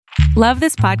Love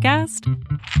this podcast?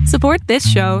 Support this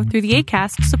show through the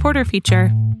Acast supporter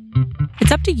feature.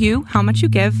 It's up to you how much you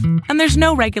give, and there's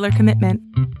no regular commitment.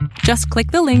 Just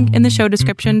click the link in the show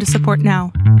description to support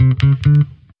now.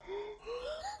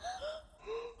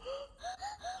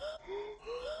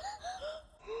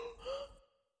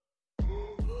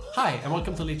 Hi, and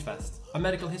welcome to LeechFest, a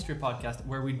medical history podcast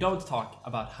where we don't talk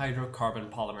about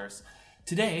hydrocarbon polymers.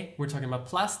 Today, we're talking about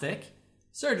plastic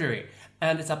surgery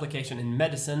and its application in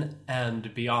medicine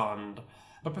and beyond.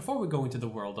 But before we go into the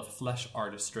world of flesh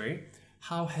artistry,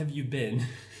 how have you been?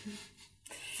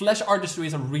 Flesh artistry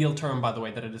is a real term, by the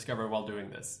way, that I discovered while doing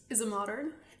this. Is it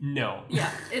modern? No.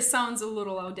 Yeah, it sounds a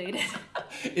little outdated.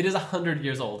 It is 100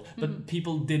 years old, but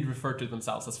people did refer to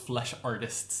themselves as flesh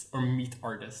artists or meat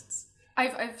artists.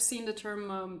 I've seen the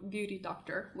term beauty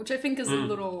doctor, which I think is a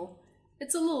little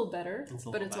better,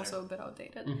 but it's also a bit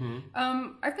outdated.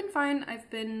 I've been fine. I've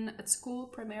been at school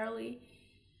primarily.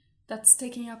 That's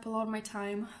taking up a lot of my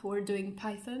time. We're doing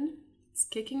Python. It's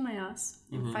kicking my ass.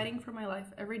 I'm fighting for my life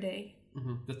every day.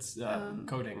 That's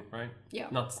coding, right? Yeah.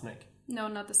 Not the snake. No,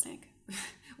 not the snake.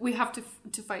 We have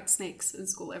to fight snakes in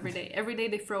school every day. Every day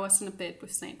they throw us in a pit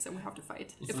with snakes and we have to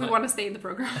fight if we want to stay in the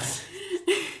program.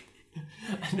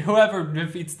 And whoever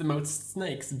defeats the most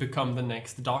snakes become the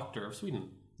next doctor of Sweden.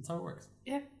 That's how it works.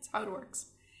 Yeah, that's how it works.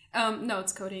 No,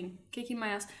 it's coding. Kicking my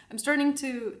ass. I'm starting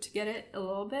to get it a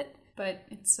little bit, but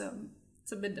it's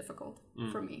a bit difficult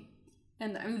for me.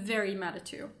 And I'm very mad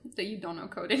at you that you don't know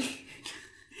coding.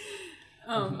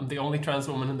 I'm the only trans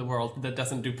woman in the world that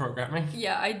doesn't do programming.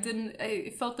 Yeah,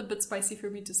 it felt a bit spicy for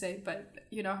me to say, but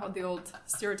you know how the old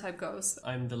stereotype goes.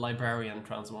 I'm the librarian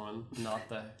trans woman, not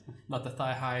the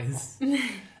thigh highs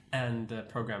and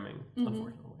programming,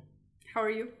 unfortunately. How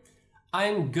are you?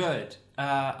 I'm good.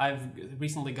 I've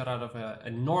recently got out of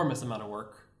an enormous amount of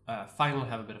work. Finally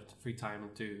have a bit of free time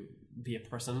to be a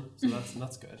person, so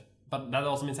that's good. But that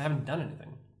also means I haven't done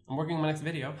anything. I'm working on my next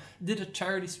video. Did a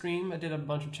charity stream. I did a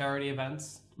bunch of charity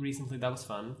events recently. That was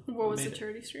fun. What was the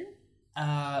charity stream?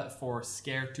 For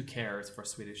Scare to Care. It's for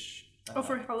Swedish.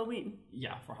 For Halloween.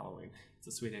 Yeah, for Halloween. It's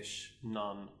a Swedish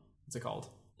what's it called?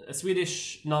 A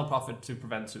Swedish non-profit to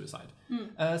prevent suicide.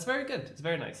 It's very good. It's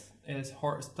very nice. It's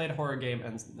played a horror game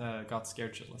and got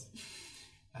scared shitless.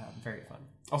 Very fun.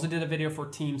 Also did a video for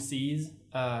Team Seas,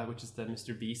 which is the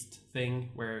Mr. Beast thing,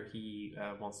 where he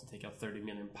wants to take out 30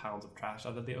 million pounds of trash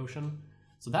out of the ocean.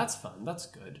 So that's fun. That's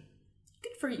good.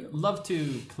 Good for you. Love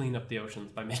to clean up the oceans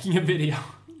by making a video.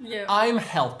 Yeah. I'm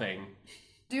helping.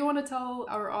 Do you want to tell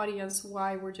our audience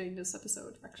why we're doing this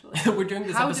episode, actually? We're doing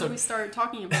this episode. How did we start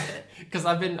talking about it? Because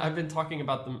I've been talking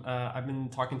about them. I've been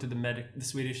talking to the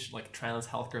Swedish trans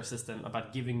healthcare system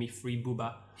about giving me free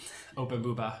booba, open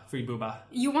booba, free booba.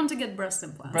 You want to get breast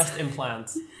implants? Breast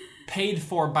implants, paid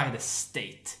for by the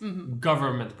state,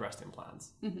 government breast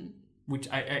implants. Which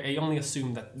I only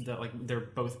assume that they're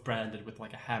both branded with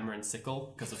a hammer and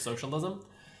sickle because of socialism.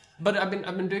 But I've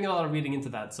been doing a lot of reading into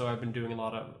that, so I've been doing a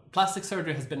lot of... Plastic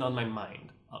surgery has been on my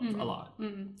mind a lot.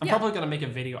 I'm probably going to make a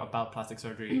video about plastic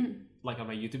surgery on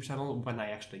my YouTube channel when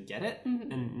I actually get it,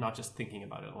 and not just thinking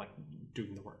about it,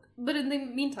 doing the work. But in the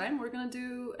meantime, we're going to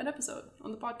do an episode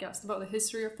on the podcast about the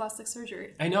history of plastic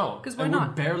surgery. I know. Because we're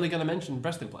barely going to mention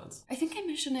breast implants. I think I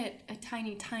mentioned it a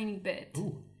tiny, tiny bit.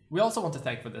 Ooh. We also want to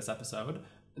thank for this episode,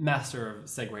 master of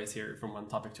segues here from one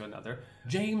topic to another,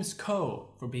 James Coe,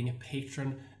 for being a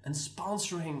patron and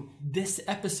sponsoring this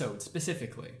episode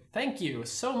specifically. Thank you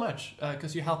so much,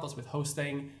 because you help us with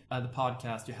hosting the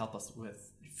podcast. You help us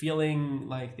with feeling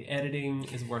like the editing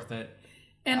is worth it.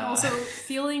 And also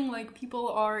feeling like people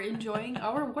are enjoying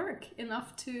our work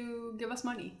enough to give us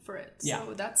money for it. Yeah.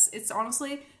 So it's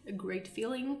honestly a great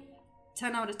feeling.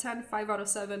 10 out of 10, 5 out of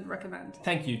 7, recommend.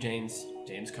 Thank you, James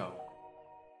Coe.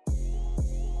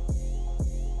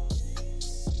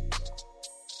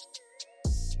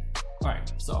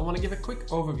 Alright, so I want to give a quick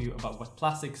overview about what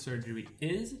plastic surgery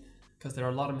is, because there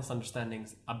are a lot of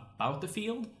misunderstandings about the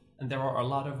field, and there are a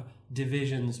lot of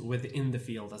divisions within the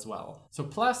field as well. So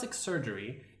plastic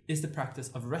surgery is the practice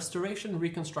of restoration,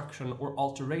 reconstruction, or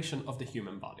alteration of the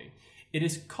human body. It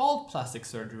is called plastic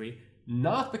surgery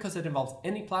not because it involves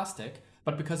any plastic,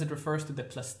 but because it refers to the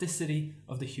plasticity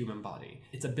of the human body,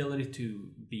 its ability to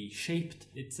be shaped,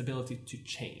 its ability to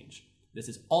change. This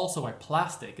is also why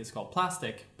plastic is called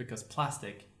plastic, because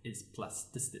plastic is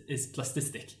plastic.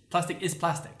 Plastic is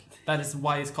plastic. That is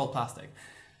why it's called plastic.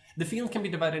 The field can be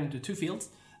divided into two fields: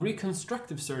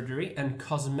 reconstructive surgery and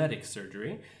cosmetic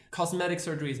surgery. Cosmetic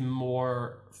surgery is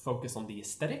more focused on the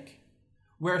aesthetic,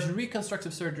 whereas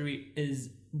reconstructive surgery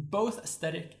is both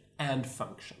aesthetic and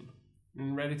function.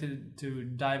 I'm ready to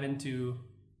dive into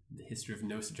the history of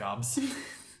nosejobs.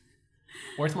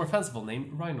 Or its more fanciful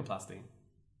name, rhinoplasty,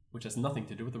 which has nothing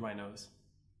to do with the rhinos.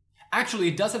 Actually,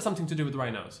 it does have something to do with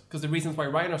rhinos, because the reasons why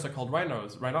rhinos are called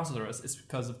rhinoceros, is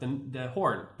because of the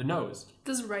horn, the nose.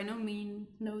 Does rhino mean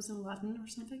nose in Latin or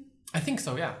something? I think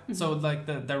so, yeah. Mm-hmm. So like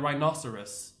the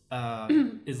rhinoceros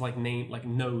is like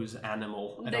nose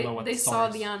animal. I don't know what they saw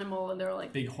the animal and they were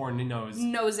like, big horny nose.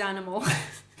 Nose animal.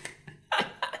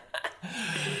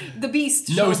 The beast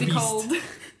nose shall be beast. called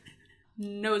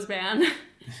Nose Man.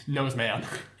 Nose Man.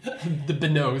 The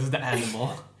benose, the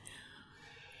animal.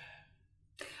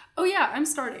 Oh yeah, I'm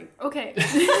starting. Okay.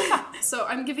 So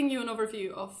I'm giving you an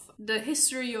overview of the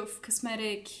history of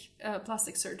cosmetic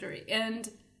plastic surgery. And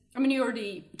I mean, you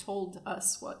already told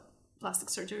us what plastic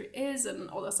surgery is and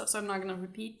all that stuff, so I'm not going to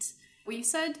repeat what you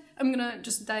said. I'm going to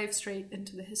just dive straight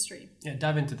into the history. Yeah,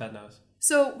 dive into that nose.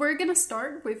 So we're going to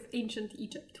start with ancient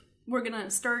Egypt. We're going to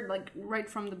start like right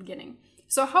from the beginning.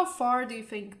 So how far do you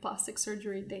think plastic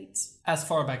surgery dates? As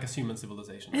far back as human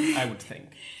civilization, I would think.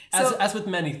 As with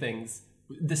many things,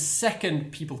 the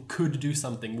second people could do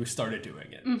something, we started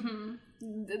doing it. Mm-hmm.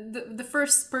 The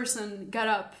first person got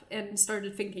up and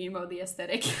started thinking about the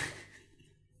aesthetic.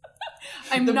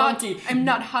 I'm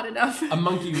not hot enough. A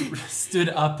monkey stood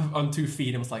up on 2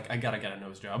 feet and was like, I gotta get a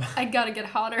nose job. I gotta get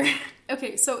hotter.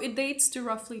 Okay, so it dates to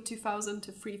roughly 2000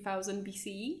 to 3000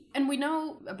 BCE. And we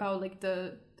know about like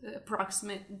the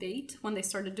approximate date when they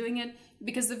started doing it,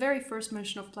 because the very first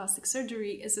mention of plastic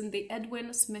surgery is in the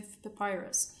Edwin Smith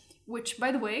Papyrus, which,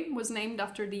 by the way, was named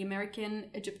after the American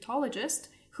Egyptologist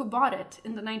who bought it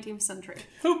in the 19th century.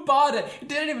 Who bought it? He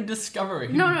didn't even discover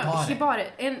it. He bought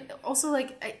it. And also,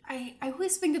 like, I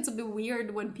always think it's a bit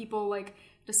weird when people, like,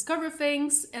 discover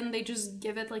things and they just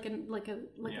give it,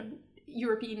 a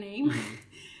European name.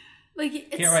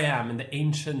 Mm-hmm. Here I am in the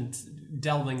ancient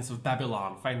delvings of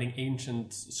Babylon, finding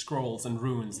ancient scrolls and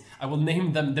runes. I will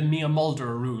name them the Mia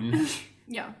Mulder rune.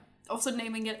 Yeah. Also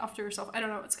naming it after yourself. I don't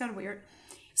know. It's kind of weird.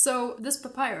 So this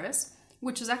papyrus,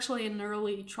 which is actually an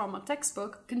early trauma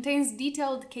textbook, contains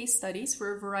detailed case studies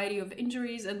for a variety of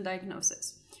injuries and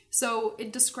diagnosis. So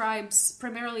it describes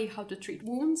primarily how to treat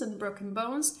wounds and broken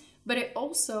bones, but it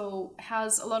also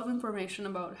has a lot of information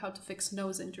about how to fix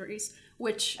nose injuries,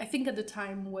 which I think at the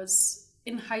time was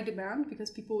in high demand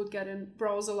because people would get in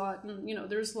brawls a lot and,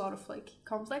 there's a lot of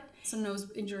conflict. So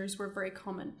nose injuries were very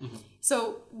common. Mm-hmm.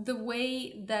 So the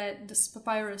way that this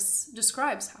papyrus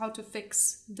describes how to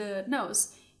fix the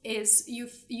nose is you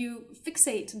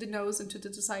fixate the nose into the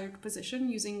desired position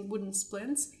using wooden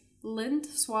splints, lint,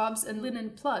 swabs, and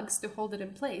linen plugs to hold it in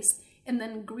place. And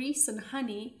then grease and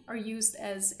honey are used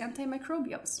as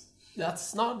antimicrobials.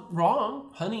 That's not wrong.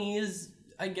 Honey is,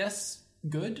 I guess,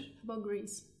 good. How about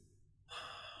grease?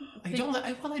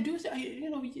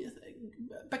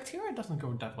 Bacteria doesn't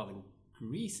go that well in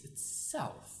grease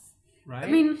itself, right? I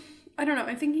mean, I don't know.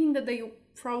 I'm thinking that they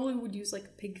probably would use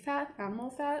pig fat,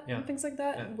 animal fat, and things like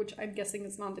that, which I'm guessing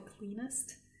is not the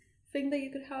cleanest thing that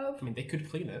you could have. I mean, they could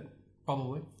clean it,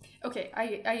 probably. Okay,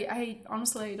 I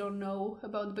honestly don't know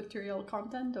about the bacterial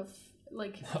content of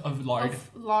of lard.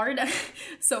 Of lard,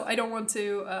 so I don't want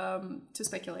to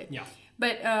speculate. Yeah.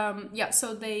 But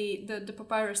so the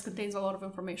papyrus contains a lot of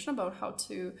information about how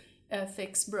to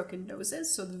fix broken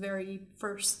noses, so the very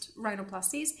first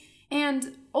rhinoplasties.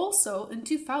 And also, in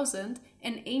 2000,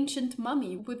 an ancient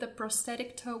mummy with a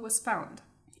prosthetic toe was found.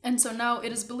 And so now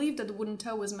it is believed that the wooden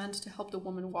toe was meant to help the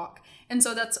woman walk. And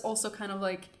so that's also kind of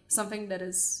something that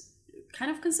is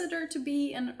kind of considered to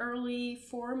be an early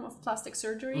form of plastic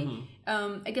surgery.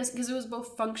 Mm-hmm. I guess because it was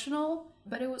both functional,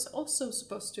 but it was also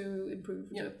supposed to improve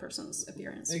the person's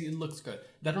appearance. It looks good.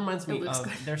 That reminds me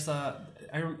of, there's I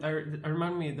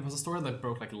remind me, there was a story that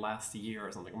broke last year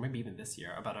or something, or maybe even this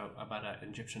year, about an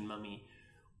Egyptian mummy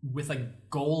with a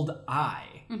gold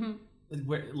eye. Mm-hmm.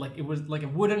 Where it was a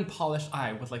wooden polished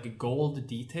eye with a gold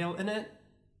detail in it.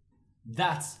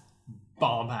 That's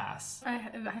bomb ass. I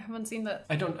haven't seen that.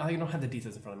 I don't have the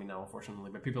details in front of me now, unfortunately,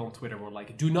 but people on Twitter were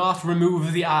like, do not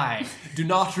remove the eye. Do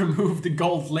not remove the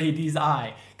gold lady's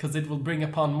eye, because it will bring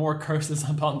upon more curses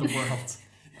upon the world.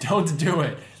 Don't do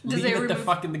it. Leave it the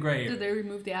fuck in the grave. Did they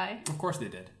remove the eye? Of course they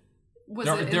did.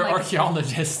 They're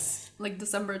archaeologists.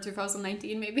 December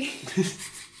 2019, maybe?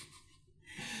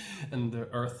 And the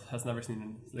earth has never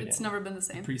seen it again. It's never been the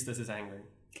same. The priestess is angry.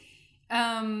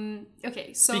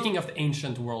 Okay, so... Speaking of the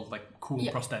ancient world, cool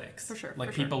prosthetics. For sure,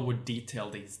 people would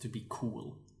detail these to be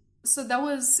cool. So that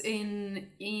was in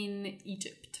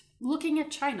Egypt. Looking at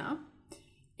China,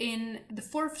 in the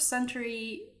 4th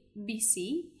century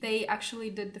BC, they actually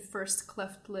did the first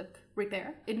cleft lip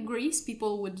repair. In Greece,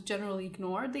 people would generally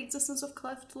ignore the existence of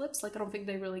cleft lips. Like, I don't think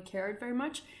they really cared very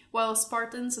much. While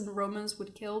Spartans and Romans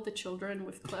would kill the children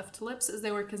with cleft lips as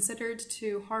they were considered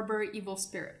to harbor evil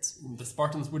spirits. The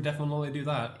Spartans would definitely do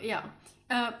that. Yeah.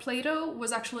 Plato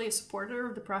was actually a supporter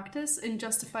of the practice and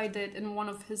justified it in one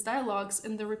of his dialogues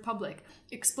in the Republic,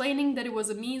 explaining that it was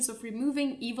a means of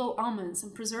removing evil omens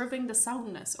and preserving the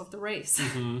soundness of the race.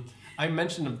 Mm-hmm. I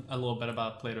mentioned a little bit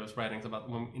about Plato's writings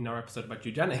in our episode about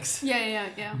eugenics.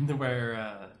 Yeah.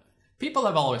 Where people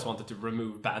have always wanted to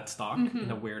remove bad stock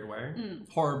in a weird way.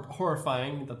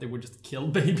 Horrifying that they would just kill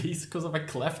babies because of a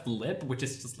cleft lip, which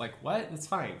is just like, what? It's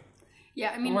fine.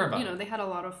 Yeah, I mean, they had a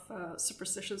lot of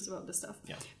superstitions about this stuff.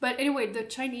 Yeah. But anyway, the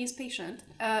Chinese patient,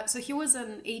 so he was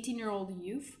an 18-year-old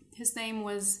youth. His name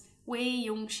was Wei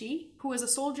Yongxi, who was a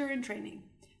soldier in training.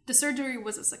 The surgery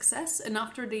was a success, and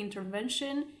after the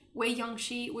intervention, Wei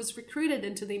Yongxi was recruited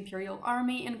into the imperial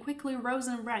army and quickly rose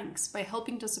in ranks by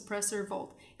helping to suppress a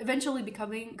revolt, eventually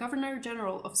becoming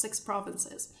governor-general of 6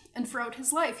 provinces. And throughout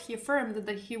his life, he affirmed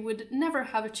that he would never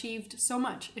have achieved so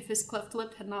much if his cleft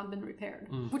lip had not been repaired.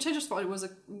 Which I just thought it was a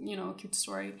cute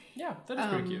story. Yeah, that is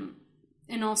pretty cute.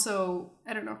 And also,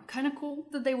 I don't know, kind of cool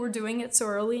that they were doing it so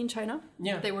early in China.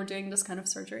 Yeah. They were doing this kind of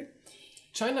surgery.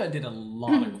 China did a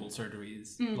lot of cool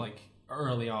surgeries, like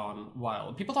early on.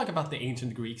 While people talk about the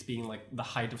ancient Greeks being like the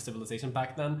height of civilization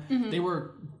back then, they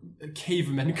were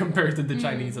cavemen compared to the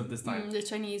Chinese of this time. The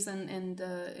Chinese and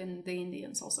the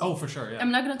Indians also. Oh, for sure, yeah.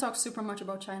 I'm not going to talk super much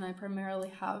about China. I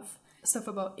primarily have stuff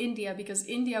about India because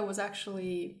India was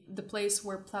actually the place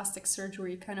where plastic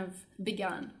surgery kind of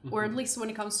began, or at least when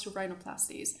it comes to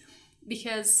rhinoplasties.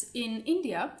 Because in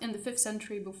India, in the 5th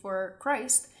century before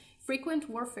Christ, frequent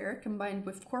warfare combined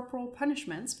with corporal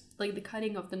punishments, like the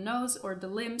cutting of the nose or the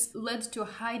limbs, led to a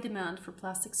high demand for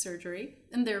plastic surgery,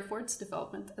 and therefore its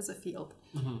development as a field.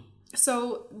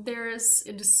 So there's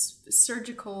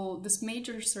this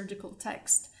major surgical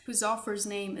text, whose author's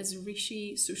name is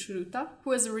Rishi Sushruta,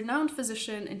 who is a renowned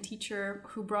physician and teacher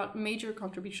who brought major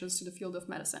contributions to the field of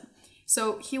medicine.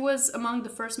 So he was among the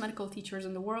first medical teachers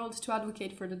in the world to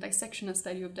advocate for the dissection and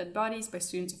study of dead bodies by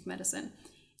students of medicine.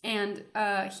 And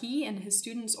he and his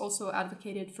students also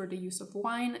advocated for the use of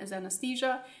wine as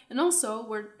anesthesia, and also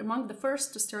were among the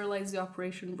first to sterilize the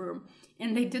operation room.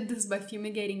 And they did this by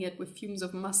fumigating it with fumes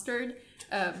of mustard,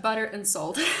 butter, and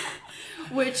salt,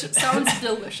 which sounds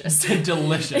delicious.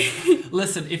 Delicious.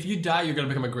 Listen, if you die, you're going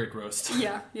to become a great roast.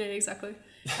 Yeah, exactly.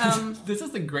 This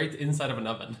is the great inside of an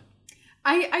oven.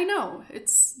 I know. It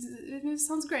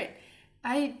sounds great.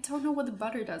 I don't know what the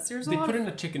butter does. They put in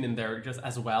a chicken in there just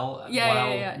as well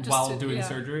while doing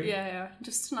surgery. Yeah.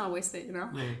 Just to not waste it, Yeah.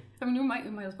 I mean, you might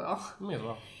as well. May as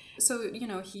well. So,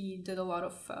 he did a lot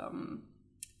of...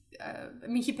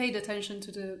 he paid attention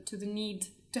to the need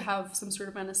to have some sort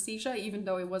of anesthesia, even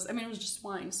though it was just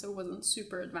wine, so it wasn't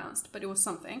super advanced, but it was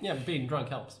something. Yeah, being drunk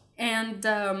helps. And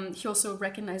he also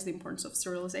recognized the importance of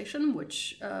sterilization,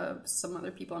 which some other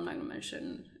people I'm not going to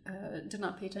mention did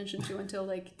not pay attention to until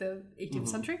like the 18th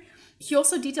century. He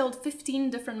also detailed 15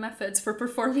 different methods for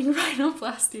performing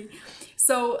rhinoplasty.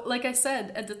 So, like I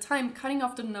said, at the time, cutting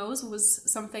off the nose was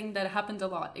something that happened a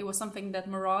lot. It was something that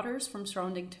marauders from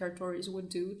surrounding territories would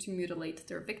do to mutilate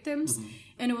their victims.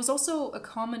 And it was also a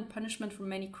common punishment for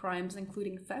many crimes,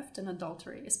 including theft and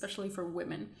adultery, especially for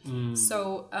women.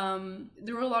 So,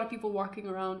 there were a lot of people walking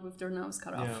around with their nose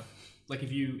cut off. Yeah. Like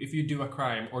if you do a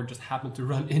crime or just happen to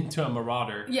run into a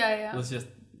marauder, let's just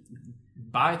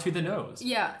bye to the nose.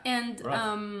 Yeah, and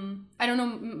I don't know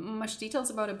much details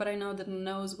about it, but I know that the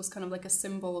nose was kind of like a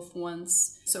symbol of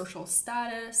one's social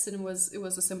status, and it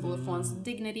was a symbol of one's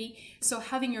dignity. So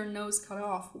having your nose cut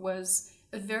off was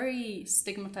a very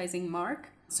stigmatizing mark.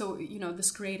 So,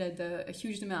 this created a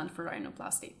huge demand for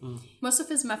rhinoplasty. Most of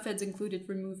his methods included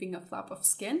removing a flap of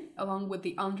skin, along with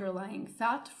the underlying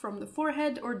fat from the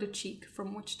forehead or the cheek,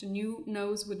 from which the new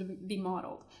nose would be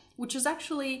modeled, which is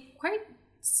actually quite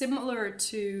similar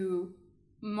to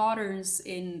moderns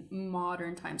in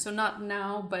modern times. So not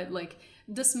now, but like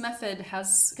this method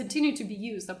has continued to be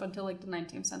used up until like the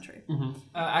 19th century.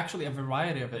 Actually, a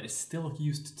variety of it is still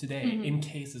used today in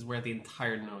cases where the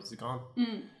entire nose is gone,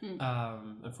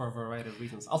 and for a variety of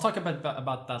reasons. I'll talk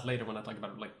about that later when I talk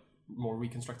about like more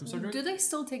reconstructive surgery. Do they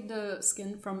still take the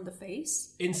skin from the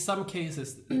face? In some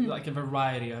cases, like a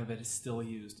variety of it is still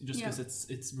used, just because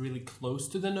it's really close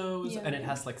to the nose and it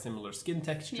has like similar skin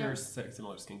textures,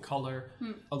 similar skin color.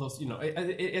 Although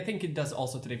I think it does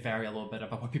also today vary a little bit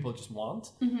about what people just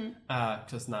want,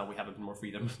 because now we have a bit more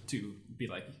freedom to be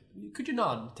like, could you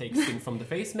not take skin from the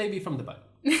face, maybe from the butt?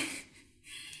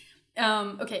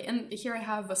 Okay, and here I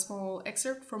have a small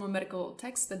excerpt from a medical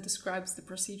text that describes the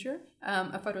procedure.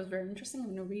 I thought it was very interesting. I'm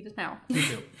going to read it now. Me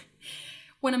too.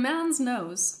 When a man's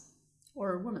nose,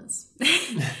 or a woman's,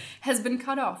 has been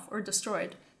cut off or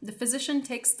destroyed, the physician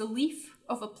takes the leaf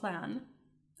of a plant.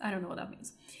 I don't know what that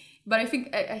means. But I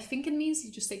think it means he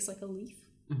just takes like a leaf.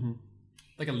 Mm-hmm.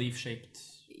 Like a leaf-shaped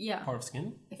part of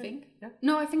skin? I think. Yeah.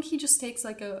 No, I think he just takes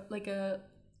like a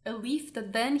leaf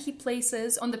that then he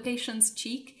places on the patient's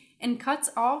cheek and cuts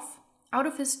off out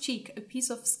of his cheek a piece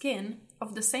of skin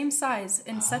of the same size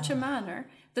in such a manner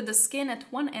that the skin at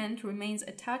one end remains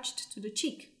attached to the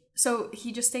cheek. So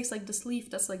he just takes like this leaf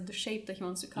that's like the shape that he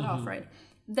wants to cut off, right?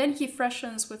 Then he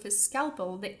freshens with his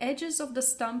scalpel the edges of the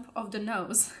stump of the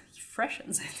nose. He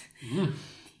freshens it.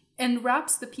 And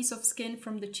wraps the piece of skin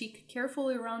from the cheek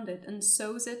carefully around it and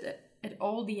sews it at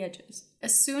all the edges.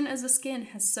 As soon as the skin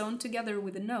has sewn together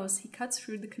with the nose, he cuts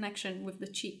through the connection with the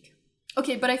cheek.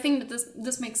 Okay, but I think that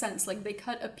this makes sense. Like they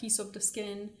cut a piece of the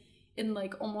skin in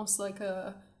like almost like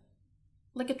a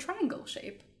triangle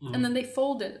shape, and then they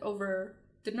fold it over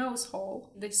the nose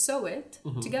hole. They sew it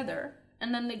together,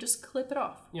 and then they just clip it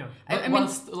off. Yeah, I mean,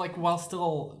 while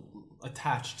still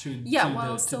attached to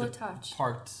attached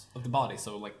part of the body,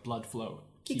 so like blood flow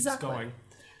keeps going.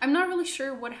 I'm not really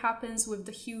sure what happens with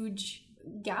the huge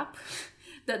gap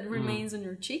that remains in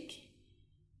your cheek.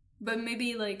 But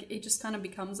maybe like it just kind of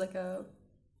becomes like a.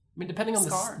 I mean, depending on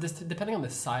scar. depending on the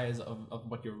size of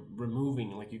what you're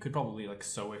removing, like you could probably like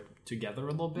sew it together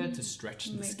a little bit to stretch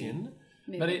the skin.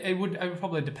 Maybe. But it would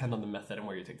probably depend on the method and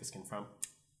where you take the skin from.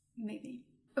 Maybe.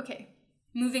 Okay,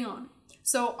 moving on.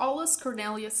 So Aulus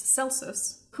Cornelius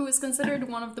Celsus, who is considered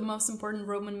one of the most important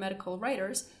Roman medical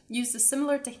writers, used a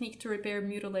similar technique to repair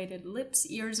mutilated lips,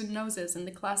 ears, and noses in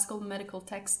the classical medical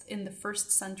text in the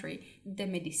 1st century, De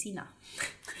Medicina.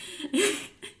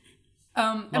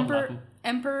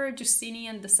 Emperor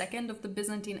Justinian II of the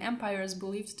Byzantine Empire is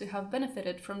believed to have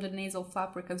benefited from the nasal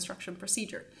flap reconstruction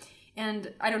procedure.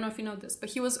 And I don't know if you know this,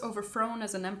 but he was overthrown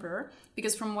as an emperor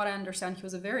because from what I understand, he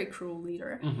was a very cruel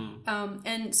leader.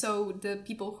 And so the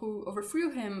people who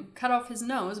overthrew him cut off his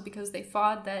nose because they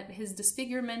thought that his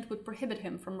disfigurement would prohibit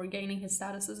him from regaining his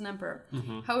status as an emperor.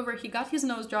 However, he got his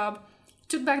nose job,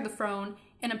 took back the throne,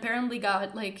 and apparently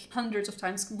got like hundreds of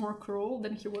times more cruel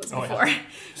than he was before. Yeah.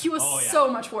 He was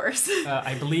so much worse.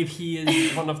 I believe he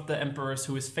is one of the emperors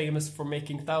who is famous for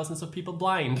making thousands of people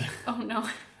blind. Oh no.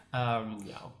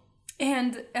 Yeah.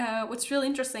 And what's really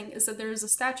interesting is that there is a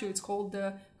statue. It's called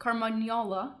the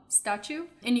Carmagnola statue.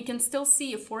 And you can still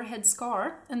see a forehead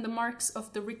scar and the marks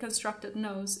of the reconstructed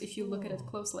nose if you look at it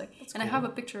closely. That's cool. I have a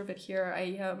picture of it here.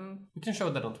 We can show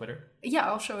that on Twitter. Yeah,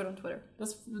 I'll show it on Twitter.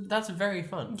 That's very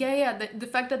fun. Yeah. The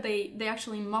fact that they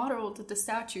actually modeled the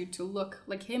statue to look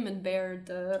like him and bear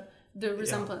the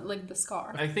resemblance, like the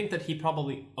scar. I think that he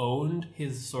probably owned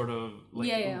his sort of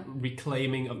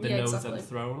reclaiming of the nose and the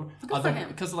throne. Good for him.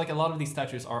 Because like a lot of these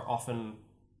statues are often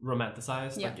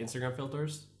romanticized, like Instagram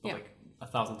filters, but like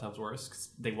 1,000 times worse because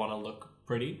they want to look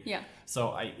pretty. Yeah.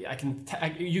 So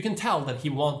you can tell that he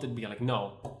wanted to be like,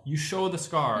 no, you show the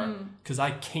scar because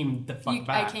I came the fuck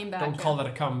back. I came back. Don't call that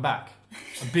a comeback.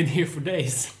 I've been here for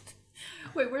days.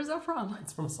 Wait, where's that from?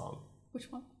 It's from a song. Which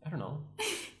one? I don't know.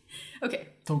 Okay.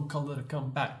 Don't call it a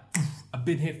comeback. I've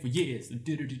been here for years. I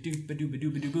don't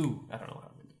know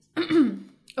how it is.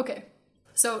 Okay.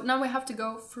 So now we have to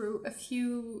go through a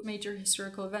few major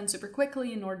historical events super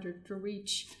quickly in order to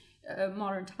reach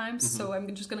modern times. So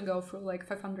I'm just going to go through like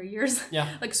 500 years. Yeah.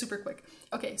 Like super quick.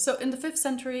 Okay. So in the 5th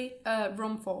century,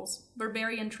 Rome falls.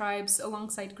 Barbarian tribes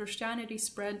alongside Christianity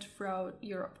spread throughout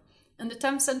Europe. In the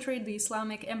 10th century, the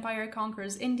Islamic Empire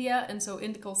conquers India, and so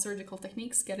Indical surgical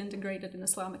techniques get integrated in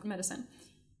Islamic medicine.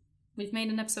 We've made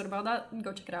an episode about that.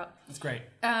 Go check it out. That's great.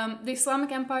 The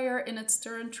Islamic Empire, in its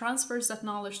turn, transfers that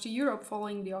knowledge to Europe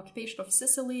following the occupation of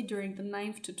Sicily during the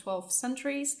 9th to 12th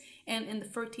centuries. And in the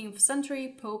 13th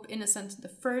century, Pope Innocent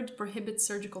III prohibits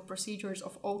surgical procedures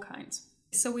of all kinds.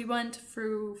 So we went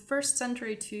through 1st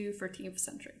century to 13th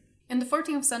century. In the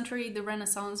 14th century, the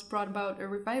Renaissance brought about a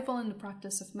revival in the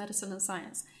practice of medicine and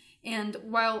science. And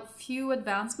while few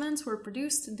advancements were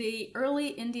produced, the early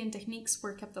Indian techniques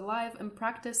were kept alive and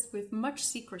practiced with much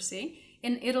secrecy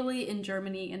in Italy and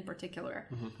Germany in particular.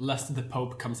 Lest the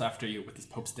Pope comes after you with his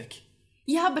Pope stick.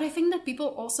 Yeah, but I think that people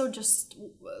also just,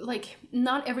 like,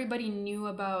 not everybody knew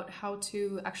about how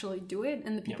to actually do it,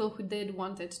 and the people who did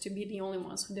wanted to be the only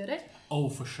ones who did it. Oh,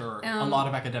 for sure. A lot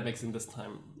of academics in this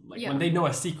time, when they know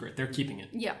a secret, they're keeping it.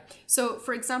 Yeah. So,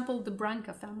 for example, the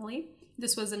Branca family,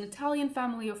 this was an Italian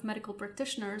family of medical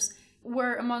practitioners,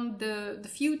 were among the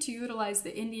few to utilize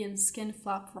the Indian skin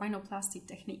flap rhinoplasty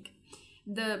technique.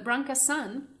 The Branca's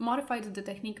son modified the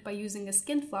technique by using a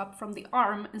skin flap from the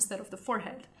arm instead of the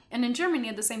forehead. And in Germany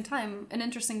at the same time, an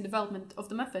interesting development of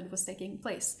the method was taking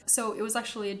place. So it was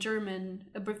actually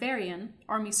a Bavarian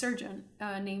army surgeon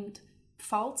named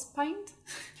Pfalzpint.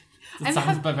 It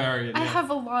sounds Bavarian. I have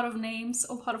a lot of names,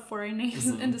 a lot of foreign names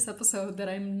in this episode that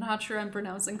I'm not sure I'm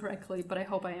pronouncing correctly, but I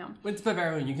hope I am. When it's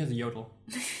Bavarian, you can say yodel.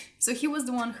 So he was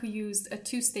the one who used a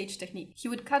 2-stage technique. He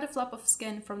would cut a flap of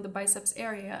skin from the biceps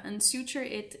area and suture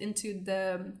it into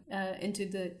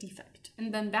the defect,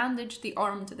 and then bandage the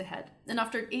arm to the head. And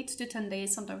after 8 to 10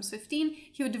 days, sometimes 15,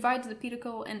 he would divide the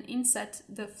pedicle and inset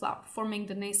the flap, forming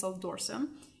the nasal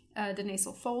dorsum, the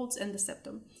nasal folds, and the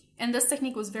septum. And this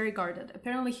technique was very guarded.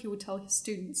 Apparently, he would tell his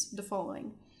students the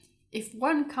following: "If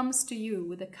one comes to you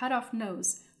with a cut-off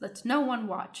nose, let no one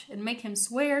watch, and make him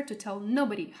swear to tell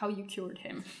nobody how you cured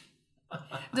him."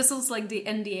 This was like the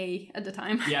NDA at the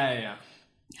time. Yeah.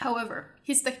 However,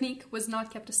 his technique was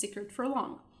not kept a secret for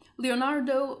long.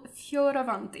 Leonardo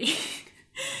Fioravanti,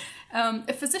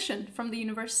 a physician from the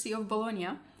University of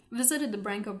Bologna, visited the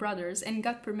Branco brothers and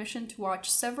got permission to watch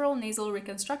several nasal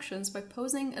reconstructions by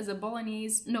posing as a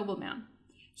Bolognese nobleman.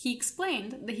 He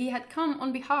explained that he had come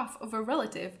on behalf of a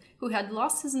relative who had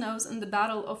lost his nose in the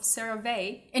Battle of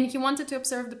Serravalle, and he wanted to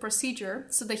observe the procedure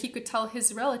so that he could tell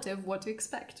his relative what to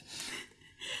expect.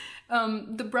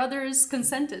 The brothers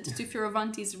consented to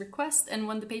Fioravanti's request, and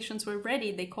when the patients were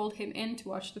ready, they called him in to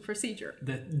watch the procedure.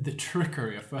 The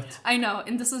trickery of it. I know,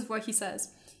 and this is what he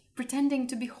says. "Pretending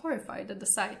to be horrified at the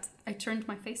sight, I turned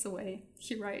my face away,"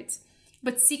 he writes.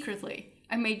 "But secretly,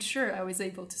 I made sure I was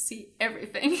able to see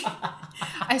everything.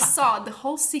 I saw the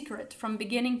whole secret from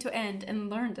beginning to end and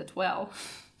learned it well."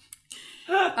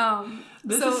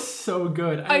 This is so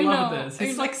good. I love this.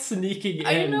 He's like sneaking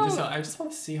in. I just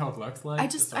want to see how it looks like.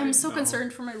 I'm so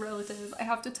concerned for my relative. I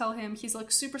have to tell him. He's like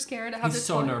super scared. He's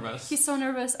so nervous. He's so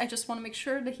nervous. I just want to make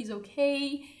sure that he's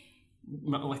okay.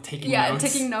 Like taking notes.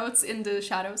 Taking notes in the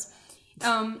shadows.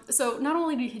 So not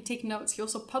only did he take notes, he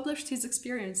also published his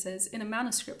experiences in a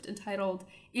manuscript entitled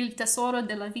Il Tesoro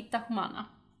della Vita Humana.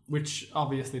 Which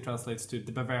obviously translates to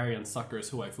 "The Bavarian Suckers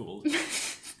Who I Fooled."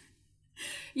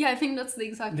 Yeah, I think that's the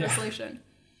exact translation.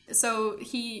 So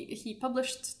he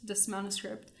published this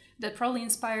manuscript that probably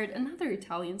inspired another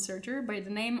Italian surgeon by the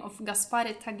name of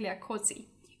Gaspare Tagliacozzi,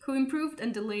 who improved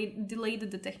and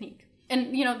delayed the technique.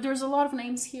 And, there's a lot of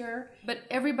names here, but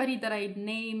everybody that I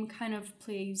name kind of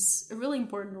plays a really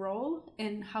important role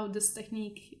in how this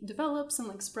technique develops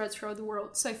and spreads throughout the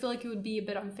world. So I feel like it would be a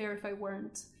bit unfair if I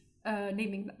weren't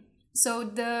naming them. So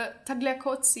the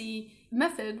Tagliacozzi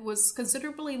method was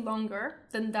considerably longer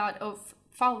than that of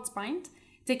Pfalzpint,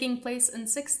 taking place in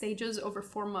 6 stages over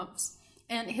 4 months.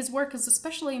 And his work is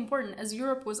especially important as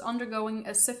Europe was undergoing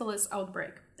a syphilis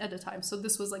outbreak at the time. So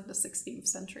this was the 16th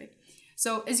century.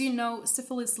 So, as you know,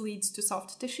 syphilis leads to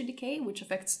soft tissue decay, which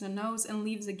affects the nose and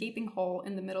leaves a gaping hole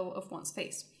in the middle of one's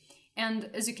face. And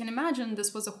as you can imagine,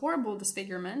 this was a horrible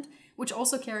disfigurement, which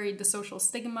also carried the social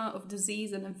stigma of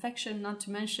disease and infection, not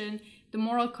to mention the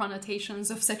moral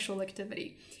connotations of sexual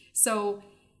activity. So,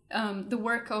 the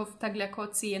work of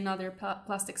Tagliacozzi and other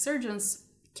plastic surgeons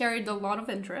carried a lot of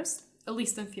interest, at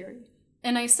least in theory.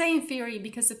 And I say in theory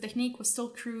because the technique was still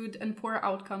crude and poor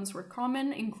outcomes were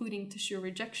common, including tissue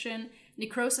rejection,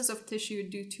 necrosis of tissue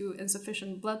due to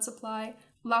insufficient blood supply,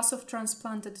 loss of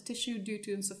transplanted tissue due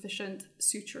to insufficient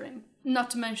suturing.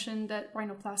 Not to mention that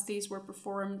rhinoplasties were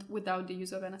performed without the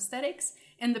use of anesthetics,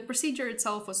 and the procedure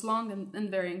itself was long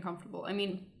and very uncomfortable. I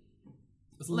mean,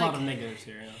 there's a lot of negatives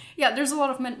here. Yeah, there's a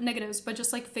lot of negatives, but just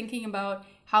thinking about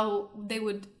how they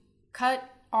would cut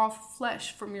off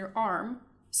flesh from your arm,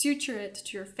 suture it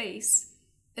to your face,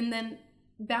 and then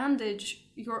bandage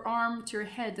your arm to your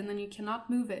head, and then you cannot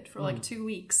move it for 2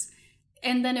 weeks.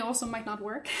 And then it also might not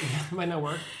work. It might not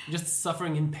work. Just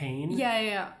suffering in pain.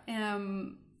 Yeah.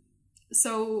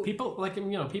 So people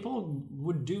people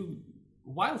would do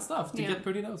wild stuff to get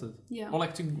pretty noses. Yeah. Or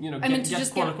to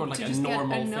get quote unquote a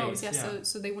normal face. Yeah.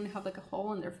 So they wouldn't have a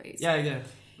hole in their face. Yeah.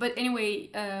 But anyway,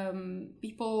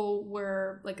 people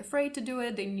were afraid to do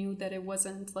it. They knew that it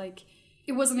wasn't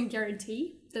a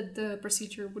guarantee that the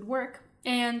procedure would work.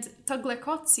 And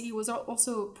Tagliacozzi was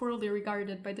also poorly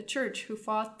regarded by the church, who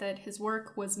thought that his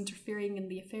work was interfering in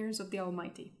the affairs of the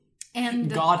Almighty.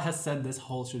 And God has said this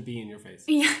hole should be in your face.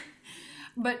 Yeah.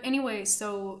 But anyway,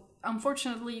 so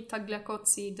unfortunately,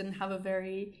 Tagliacozzi didn't have a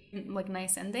very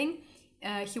nice ending.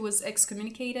 He was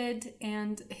excommunicated,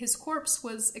 and his corpse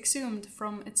was exhumed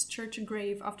from its church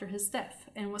grave after his death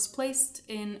and was placed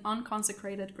in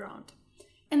unconsecrated ground.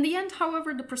 In the end,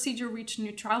 however, the procedure reached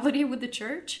neutrality with the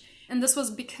church, And this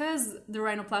was because the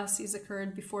rhinoplasties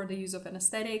occurred before the use of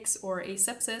anesthetics or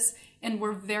asepsis and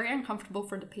were very uncomfortable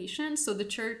for the patient, so the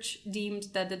church deemed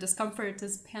that the discomfort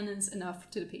is penance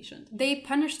enough to the patient. They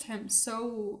punished him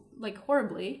so,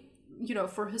 horribly,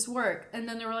 for his work, and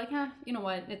then they were like, you know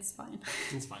what, it's fine.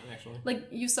 It's fine, actually.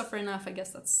 You suffer enough, I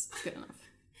guess that's good enough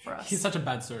for us. He's such a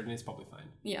bad surgeon, he's probably fine.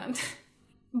 Yeah.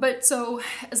 But so,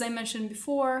 as I mentioned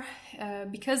before,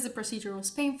 because the procedure was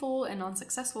painful and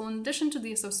unsuccessful, in addition to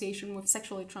the association with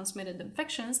sexually transmitted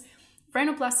infections,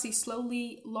 rhinoplasty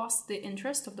slowly lost the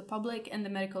interest of the public and the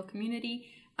medical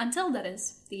community until, that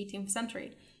is, the 18th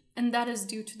century. And that is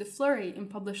due to the flurry in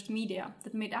published media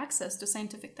that made access to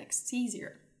scientific texts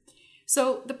easier.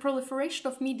 So, the proliferation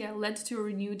of media led to a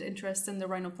renewed interest in the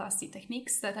rhinoplasty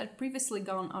techniques that had previously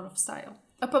gone out of style.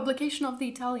 A publication of the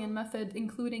Italian method,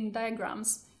 including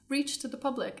diagrams, reached to the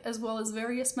public as well as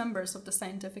various members of the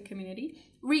scientific community,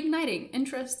 reigniting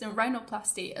interest in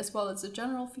rhinoplasty as well as the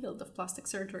general field of plastic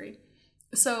surgery.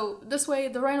 So, this way,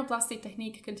 the rhinoplasty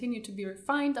technique continued to be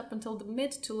refined up until the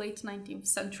mid to late 19th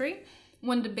century,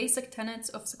 when the basic tenets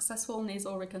of successful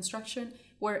nasal reconstruction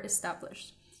were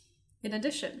established. In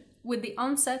addition, with the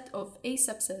onset of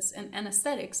asepsis and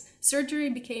anesthetics,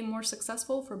 surgery became more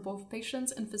successful for both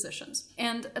patients and physicians.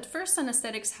 And at first,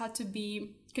 anesthetics had to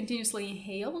be continuously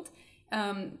inhaled,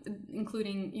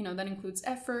 including, that includes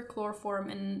ether,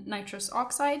 chloroform, and nitrous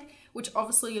oxide, which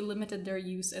obviously limited their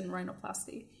use in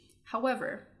rhinoplasty.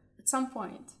 However, at some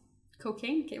point,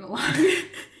 cocaine came along.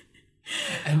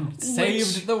 And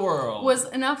saved the world. Was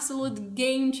an absolute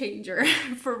game changer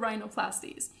for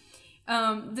rhinoplasties.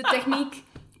 The technique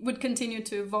would continue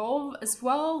to evolve as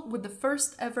well, with the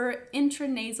first ever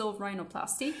intranasal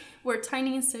rhinoplasty, where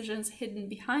tiny incisions hidden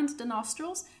behind the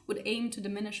nostrils would aim to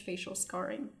diminish facial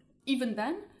scarring. Even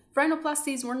then,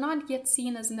 rhinoplasties were not yet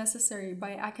seen as necessary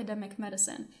by academic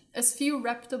medicine, as few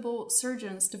reputable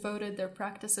surgeons devoted their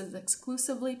practices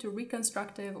exclusively to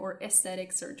reconstructive or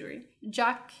aesthetic surgery.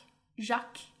 Jacques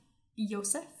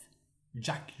Joseph?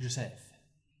 Jacques Joseph.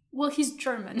 Well, he's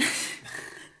German.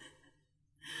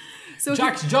 So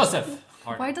Jacques Joseph!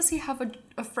 Why does he have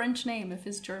a French name if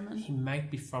he's German? He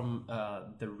might be from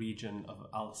the region of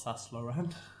Alsace-Lorraine.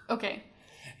 Okay.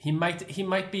 He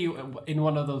might be in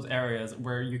one of those areas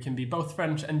where you can be both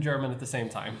French and German at the same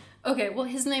time. Okay, well,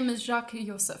 his name is Jacques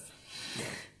Joseph.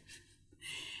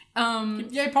 Yeah.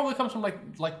 He probably comes from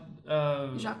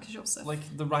Jacques Joseph,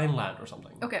 the Rhineland or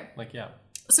something. Okay. Yeah.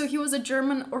 So he was a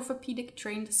German orthopedic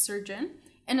trained surgeon,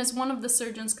 and is one of the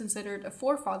surgeons considered a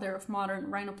forefather of modern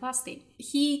rhinoplasty.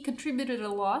 He contributed a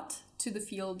lot to the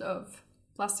field of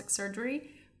plastic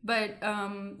surgery, but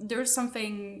there's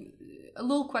something a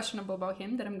little questionable about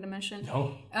him that I'm going to mention.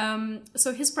 No.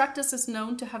 So his practice is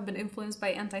known to have been influenced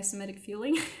by anti-Semitic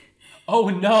feeling. Oh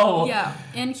no! Yeah,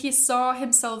 and he saw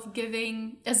himself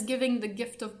giving the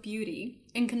gift of beauty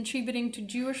and contributing to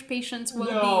Jewish patients'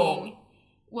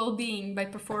 well-being by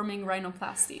performing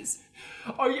rhinoplasties.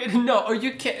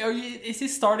 Is he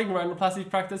starting rhinoplasty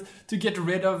practice to get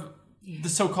rid of the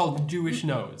so-called Jewish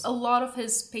nose? A lot of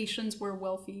his patients were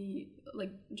wealthy,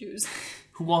 Jews.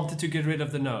 Who wanted to get rid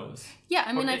of the nose? Yeah,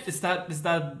 I mean... Is that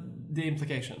the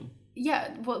implication?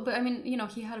 Yeah, well, but I mean,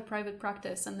 he had a private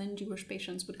practice and then Jewish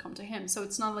patients would come to him. So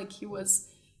it's not like he was...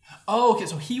 Oh, okay,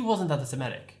 so he wasn't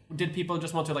anti-Semitic. Did people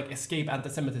just want to escape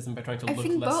anti-Semitism by trying to look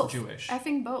less Jewish? I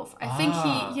think both. I think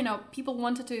he, people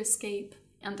wanted to escape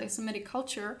anti-Semitic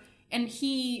culture, and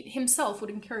he himself would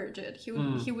encourage it.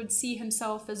 He would see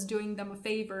himself as doing them a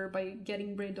favor by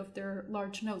getting rid of their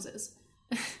large noses.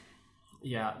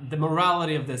 Yeah, the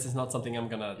morality of this is not something I'm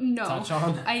gonna touch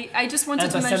on. I just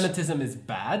wanted to mention... Anti-Semitism is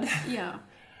bad. Yeah.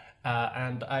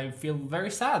 And I feel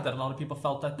very sad that a lot of people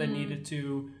felt that they needed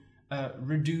to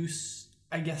reduce,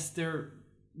 I guess, their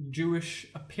Jewish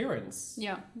appearance.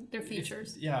 Yeah, their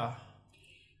features. Yeah.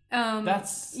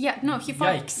 That's... Yeah, no, he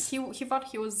thought, yikes. he thought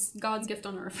he was God's gift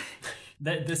on earth.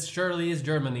 This surely is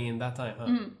Germany in that time,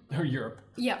 huh? Or Europe.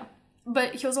 Yeah.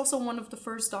 But he was also one of the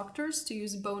first doctors to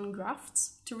use bone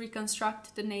grafts to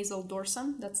reconstruct the nasal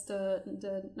dorsum, that's the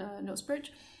nose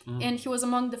bridge. And he was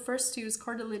among the first to use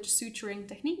cartilage suturing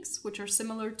techniques, which are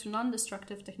similar to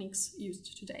non-destructive techniques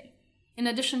used today. In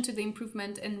addition to the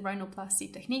improvement in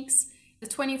rhinoplasty techniques, the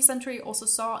 20th century also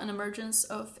saw an emergence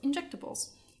of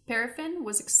injectables. Paraffin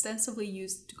was extensively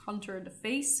used to contour the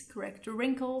face, correct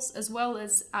wrinkles, as well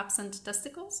as absent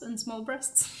testicles and small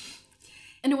breasts.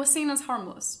 And it was seen as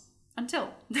harmless.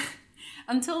 Until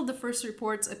the first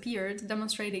reports appeared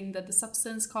demonstrating that the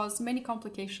substance caused many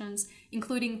complications,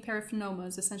 including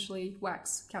paraffinomas, essentially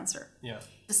wax cancer. Yeah.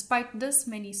 Despite this,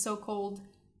 many so-called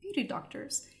beauty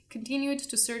doctors continued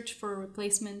to search for a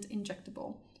replacement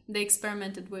injectable. They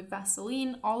experimented with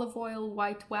Vaseline, olive oil,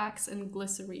 white wax, and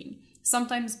glycerine,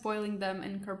 sometimes boiling them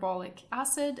in carbolic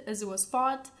acid, as it was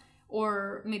thought,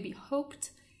 or maybe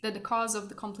hoped, that the cause of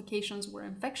the complications were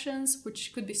infections,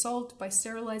 which could be solved by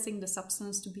sterilizing the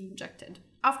substance to be injected.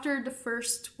 After the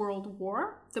First World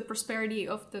War, the prosperity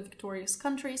of the victorious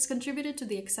countries contributed to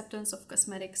the acceptance of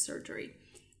cosmetic surgery.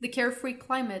 The carefree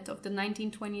climate of the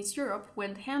 1920s Europe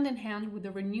went hand in hand with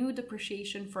a renewed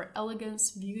appreciation for elegance,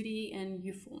 beauty, and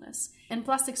youthfulness, and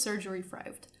plastic surgery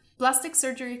thrived. Plastic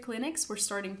surgery clinics were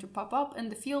starting to pop up,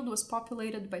 and the field was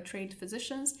populated by trained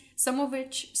physicians, some of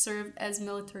which served as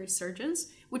military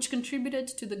surgeons, which contributed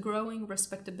to the growing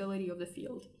respectability of the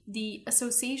field. The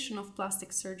Association of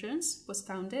Plastic Surgeons was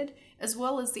founded, as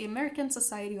well as the American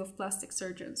Society of Plastic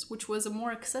Surgeons, which was a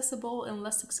more accessible and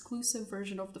less exclusive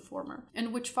version of the former,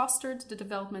 and which fostered the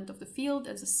development of the field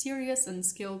as a serious and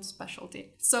skilled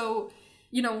specialty. So,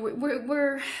 you know,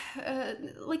 we're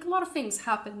like a lot of things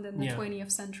happened in the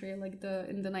 20th century, like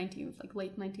in the 19th, like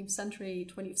late 19th century,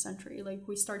 20th century. Like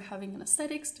we started having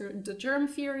anesthetics. The germ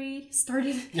theory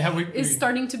is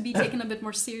starting to be taken a bit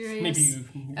more serious. Maybe you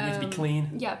need to be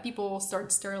clean. Yeah, people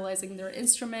start sterilizing their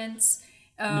instruments.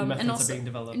 New methods and also are being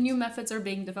developed. New methods are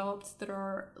being developed that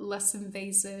are less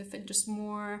invasive and just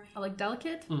more like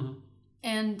delicate. Mm-hmm.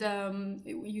 And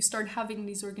you start having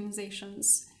these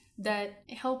organizations that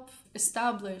help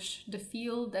establish the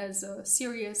field as a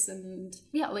serious and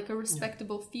like a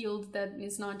respectable field that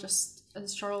is not just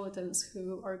as charlatans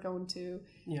who are going to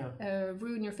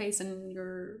ruin your face and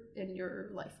in your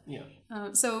life.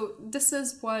 So this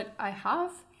is what I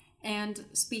have. And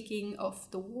speaking of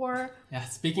the war...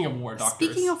 speaking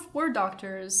of war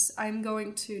doctors, I'm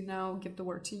going to now give the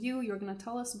word to you. You're going to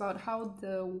tell us about how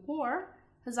the war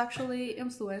has actually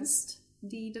influenced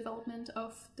the development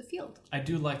of the field. I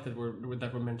do like that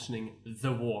we're mentioning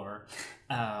the war.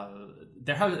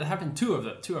 There have been two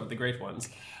of the great ones.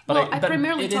 But I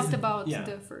primarily talked about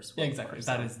the First World exactly. War.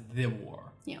 That is the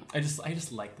war. Yeah. I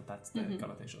just like that's the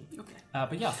connotation. Okay.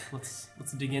 But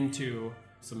let's dig into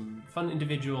some fun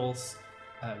individuals,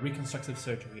 reconstructive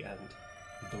surgery, and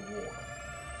the war.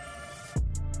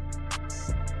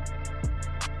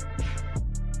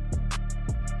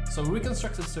 So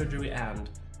reconstructive surgery and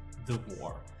the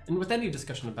war. And with any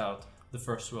discussion about the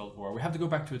First World War, we have to go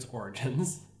back to its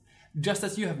origins, just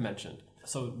as you have mentioned.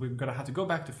 So we're going to have to go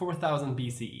back to 4000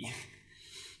 BCE.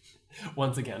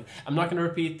 Once again, I'm not going to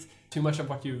repeat too much of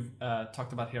what you've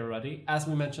talked about here already. As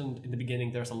we mentioned in the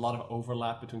beginning, there's a lot of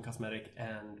overlap between cosmetic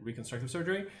and reconstructive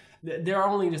surgery. There are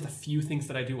only just a few things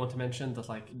that I do want to mention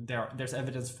that there's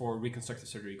evidence for reconstructive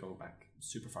surgery going back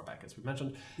super far back, as we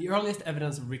mentioned. The earliest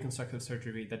evidence of reconstructive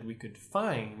surgery that we could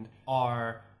find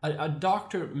are a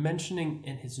doctor mentioning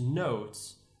in his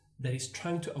notes that he's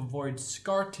trying to avoid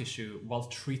scar tissue while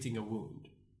treating a wound.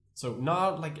 So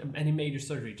not like any major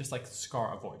surgery, just like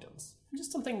scar avoidance.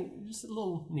 Just a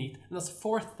little neat. And that's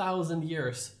 4,000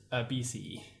 years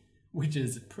BCE, which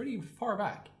is pretty far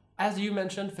back. As you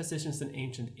mentioned, physicians in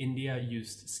ancient India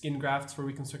used skin grafts for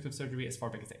reconstructive surgery as far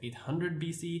back as 800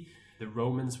 BC. The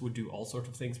Romans would do all sorts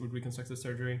of things with reconstructive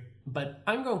surgery. But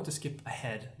I'm going to skip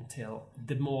ahead until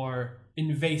the more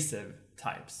invasive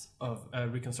types of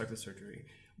reconstructive surgery,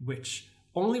 which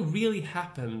only really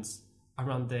happens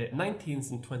around the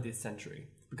 19th and 20th century,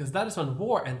 because that is when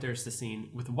war enters the scene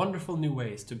with wonderful new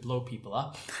ways to blow people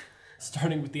up,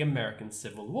 starting with the American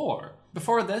Civil War.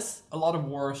 Before this, a lot of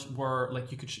wars were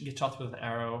like you could get shot with an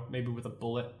arrow, maybe with a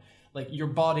bullet. Like your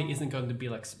body isn't going to be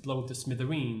like blown to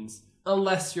smithereens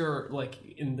unless you're like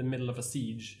in the middle of a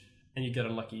siege and you get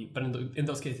unlucky. But in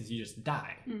those cases, you just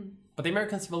die. But the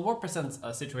American Civil War presents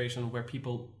a situation where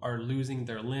people are losing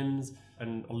their limbs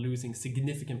and losing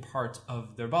significant parts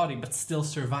of their body, but still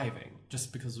surviving,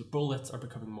 just because bullets are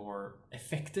becoming more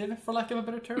effective, for lack of a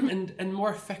better term, and more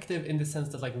effective in the sense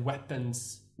that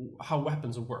how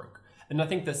weapons work. And I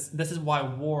think this is why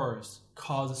wars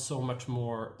cause so much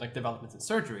more like developments in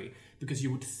surgery, because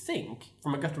you would think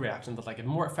from a gut reaction that like a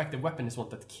more effective weapon is one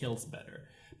that kills better.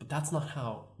 But that's not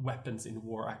how weapons in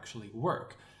war actually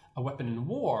work. A weapon in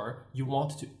war, you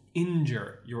want to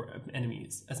injure your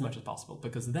enemies as much as possible,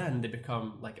 because then they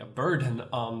become like a burden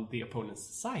on the opponent's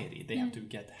society. They have to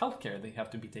get healthcare, they have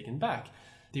to be taken back.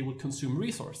 They will consume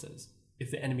resources. If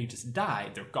the enemy just die,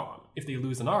 they're gone. If they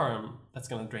lose an arm, that's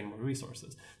going to drain more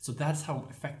resources. So that's how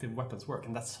effective weapons work,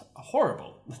 and that's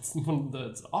horrible.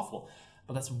 That's awful.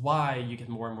 But that's why you get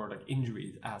more and more like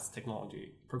injuries as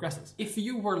technology progresses. If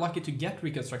you were lucky to get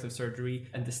reconstructive surgery,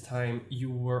 and this time you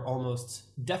were almost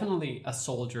definitely a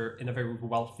soldier in a very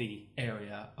wealthy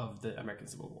area of the American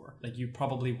Civil War. Like you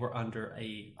probably were under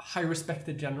a high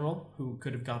respected general who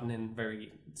could have gotten in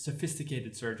very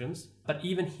sophisticated surgeons. But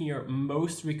even here,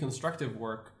 most reconstructive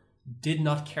work did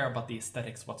not care about the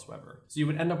aesthetics whatsoever. So you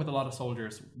would end up with a lot of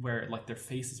soldiers where like their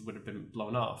faces would have been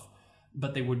blown off,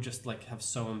 but they would just like have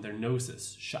sewn their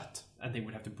noses shut and they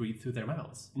would have to breathe through their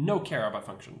mouths. No care about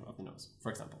function of the nose, for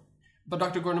example. But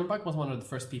Dr. Gordon Buck was one of the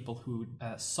first people who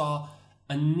saw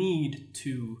a need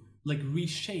to like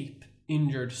reshape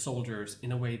injured soldiers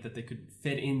in a way that they could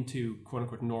fit into quote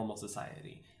unquote normal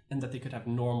society, and that they could have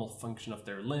normal function of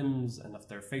their limbs and of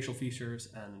their facial features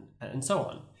and so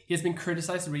on. He has been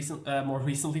criticized more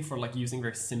recently for like using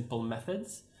very simple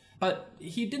methods, but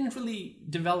he didn't really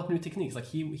develop new techniques. Like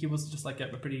he was just like a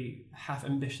pretty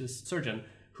half-ambitious surgeon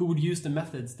who would use the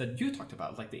methods that you talked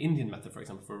about, like the Indian method, for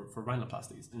example, for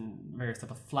rhinoplasties and various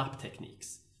type of flap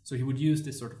techniques. So he would use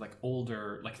this sort of like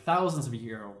older, like thousands of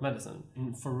year old medicine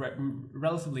for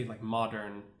relatively like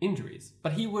modern injuries.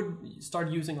 But he would start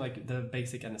using like the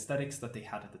basic anesthetics that they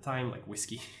had at the time, like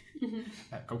whiskey,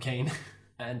 cocaine,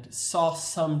 and saw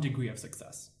some degree of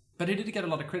success. But he did get a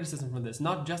lot of criticism from this,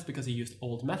 not just because he used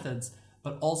old methods,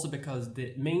 but also because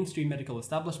the mainstream medical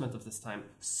establishment of this time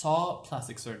saw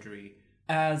plastic surgery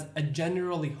as a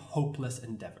generally hopeless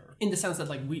endeavor. In the sense that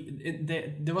like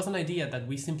there was an idea that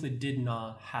we simply did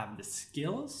not have the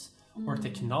skills or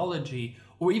technology,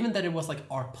 or even that it was like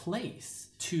our place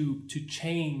to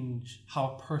change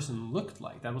how a person looked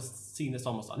like. That was seen as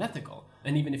almost unethical.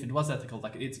 And even if it was ethical,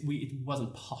 like it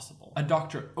wasn't possible. A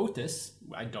Dr. Otis,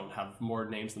 I don't have more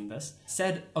names than this,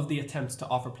 said of the attempts to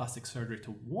offer plastic surgery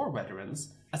to war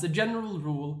veterans, as a general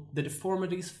rule, the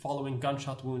deformities following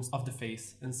gunshot wounds of the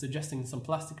face and suggesting some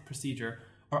plastic procedure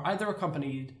are either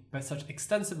accompanied by such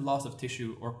extensive loss of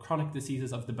tissue or chronic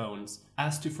diseases of the bones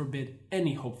as to forbid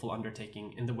any hopeful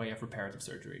undertaking in the way of reparative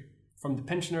surgery. From the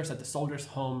pensioners at the Soldiers'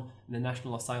 Home and the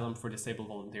National Asylum for Disabled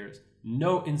Volunteers,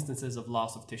 no instances of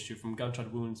loss of tissue from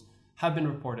gunshot wounds have been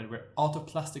reported where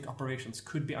autoplastic operations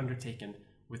could be undertaken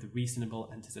with reasonable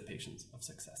anticipations of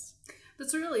success.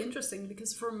 That's really interesting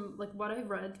because from like what I've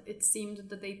read, it seemed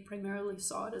that they primarily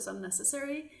saw it as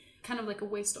unnecessary, kind of like a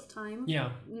waste of time.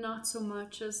 Yeah. Not so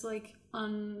much as like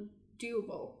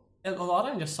undoable. And a lot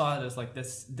of them just saw it as like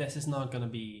this is not going to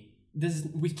be,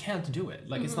 we can't do it.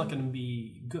 Like it's not going to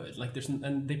be good. Like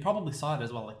and they probably saw it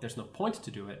as well. Like there's no point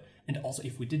to do it. And also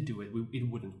if we did do it,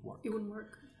 it wouldn't work. It wouldn't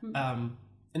work.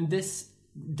 And this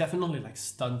definitely like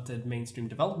stunted mainstream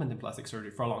development in plastic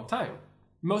surgery for a long time.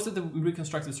 Most of the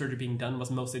reconstructive surgery being done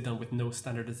was mostly done with no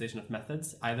standardization of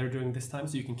methods either during this time,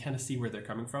 so you can kind of see where they're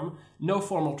coming from. No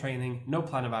formal training, no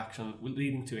plan of action,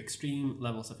 leading to extreme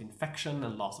levels of infection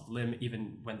and loss of limb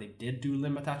even when they did do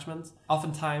limb attachments.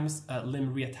 Oftentimes,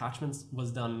 limb reattachments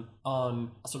was done on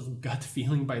a sort of gut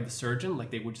feeling by the surgeon, like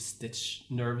they would just stitch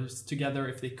nerves together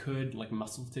if they could, like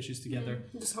muscle tissues together.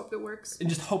 Just hope it works. And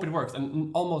just hope it works, and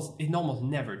it almost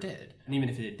never did. And even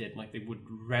if it did, like they would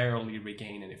rarely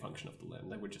regain any function of the limb.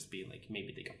 That would just be like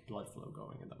maybe they got blood flow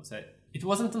going and that was it. It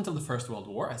wasn't until the First World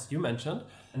War, as you mentioned,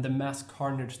 and the mass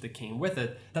carnage that came with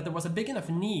it, that there was a big enough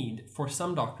need for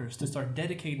some doctors to start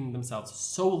dedicating themselves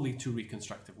solely to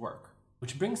reconstructive work.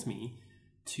 Which brings me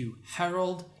to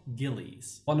Harold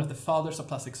Gillies, one of the fathers of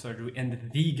plastic surgery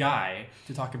and the guy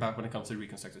to talk about when it comes to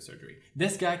reconstructive surgery.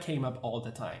 This guy came up all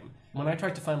the time. When I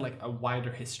tried to find like a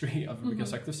wider history of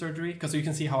reconstructive surgery, because you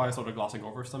can see how I sort of glossing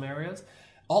over some areas,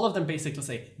 all of them basically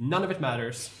say, none of it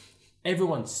matters,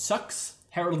 everyone sucks,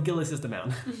 Harold Gillies is the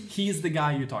man. He's the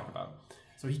guy you talk about.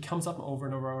 So he comes up over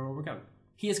and over and over again.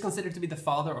 He is considered to be the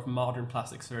father of modern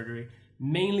plastic surgery,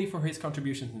 mainly for his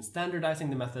contributions in standardizing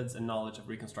the methods and knowledge of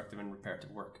reconstructive and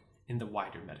reparative work in the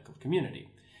wider medical community.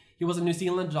 He was a New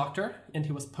Zealand doctor, and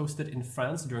he was posted in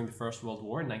France during the First World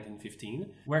War in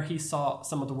 1915, where he saw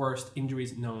some of the worst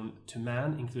injuries known to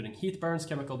man, including heat burns,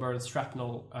 chemical burns,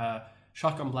 shrapnel,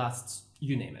 shotgun blasts,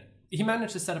 you name it. He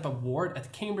managed to set up a ward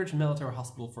at Cambridge Military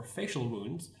Hospital for facial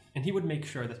wounds, and he would make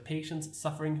sure that patients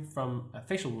suffering from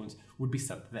facial wounds would be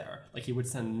sent there. Like he would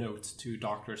send notes to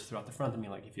doctors throughout the front of me,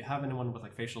 like if you have anyone with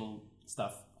like facial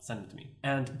stuff, send it to me.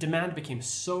 And demand became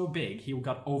so big, he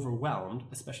got overwhelmed,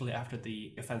 especially after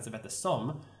the offensive at the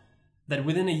Somme, that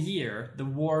within a year, the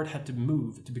ward had to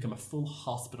move to become a full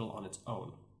hospital on its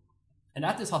own. And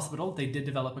at this hospital, they did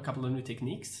develop a couple of new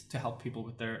techniques to help people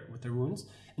with their wounds,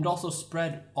 and also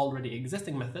spread already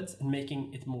existing methods and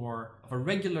making it more of a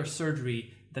regular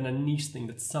surgery than a niche thing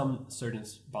that some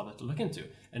surgeons bothered to look into.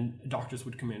 And doctors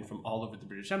would come in from all over the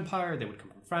British Empire, they would come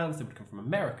from France, they would come from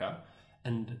America,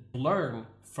 and learn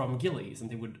from Gillies, and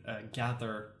they would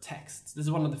gather texts. This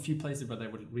is one of the few places where they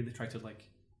would really try to like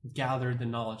gather the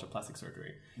knowledge of plastic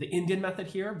surgery. The Indian method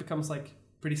here becomes like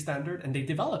pretty standard, and they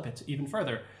develop it even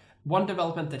further. One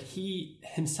development that he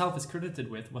himself is credited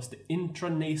with was the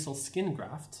intranasal skin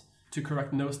graft to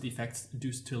correct nose defects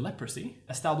due to leprosy,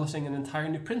 establishing an entire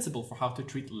new principle for how to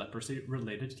treat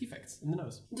leprosy-related defects in the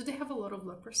nose. Did they have a lot of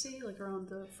leprosy, like around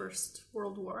the First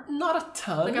World War? Not a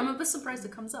ton. Like, I'm a bit surprised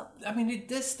it comes up. I mean, it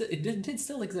did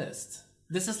still exist.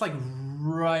 This is like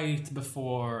right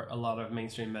before a lot of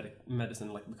mainstream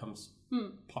medicine like becomes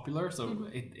popular, so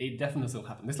it definitely still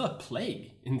happened. They still have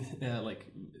plague in like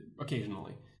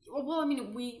occasionally. Well, I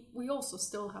mean, we also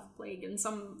still have plague in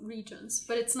some regions,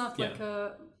 but it's not like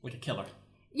a killer.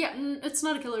 Yeah, it's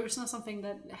not a killer. It's not something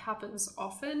that happens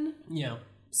often. Yeah.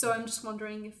 So I'm just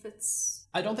wondering if it's...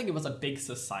 I don't think it was a big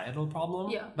societal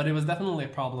problem. Yeah. But it was definitely a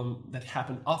problem that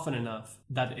happened often enough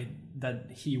that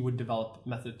he would develop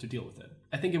method to deal with it.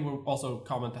 I think it was also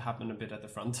common to happen a bit at the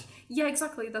front. Yeah,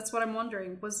 exactly. That's what I'm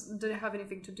wondering. Did it have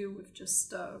anything to do with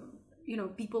just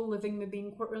people living maybe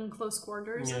in close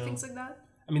quarters or things like that?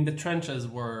 I mean, the trenches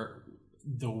were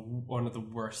one of the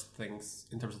worst things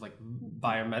in terms of like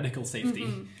biomedical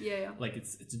safety. Yeah. Like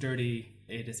it's dirty,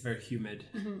 it is very humid,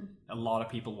 a lot of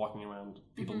people walking around,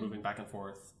 people moving back and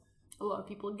forth. A lot of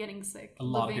people getting sick. A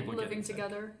lot of people living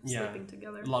together, sleeping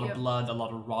together. A lot of blood, a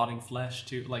lot of rotting flesh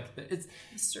too. Like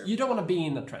it's true. You don't want to be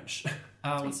in the trench.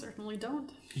 I certainly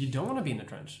don't. You don't want to be in the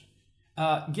trench.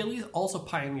 Gillies also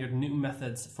pioneered new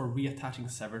methods for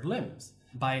reattaching severed limbs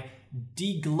by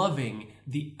degloving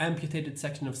the amputated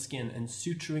section of skin and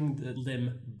suturing the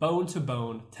limb bone to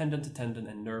bone, tendon to tendon,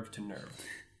 and nerve to nerve.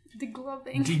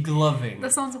 Degloving.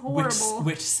 That sounds horrible.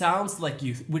 Which sounds like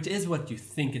which is what you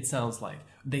think it sounds like.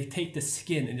 They take the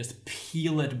skin and just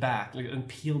peel it back, and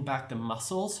peel back the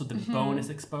muscles so the bone is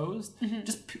exposed.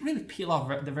 Just really peel off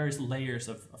the various layers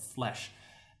of flesh,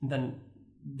 and then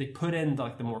they put in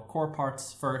like the more core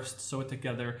parts first, sew it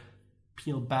together,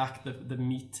 peel back the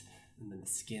meat, and then the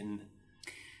skin.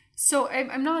 So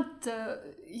I'm not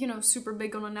super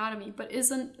big on anatomy, but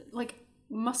isn't like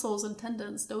muscles and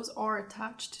tendons, those are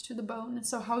attached to the bone.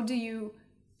 So how do you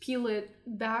peel it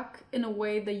back in a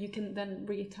way that you can then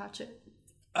reattach it?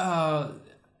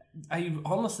 I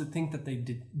honestly think that they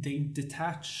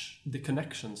detach the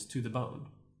connections to the bone.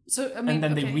 So I mean, and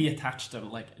then they reattach them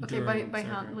by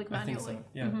hand, like manually. I think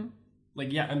so.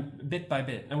 Yeah, and bit by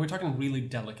bit. And we're talking really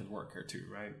delicate work here too,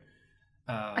 right?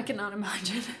 I cannot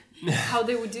imagine how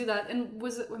they would do that. And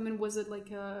was it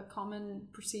like a common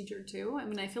procedure too? I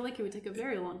mean, I feel like it would take a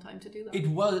very long time to do that. It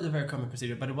was a very common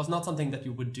procedure, but it was not something that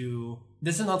you would do.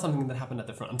 This is not something that happened at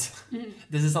the front.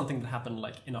 This is something that happened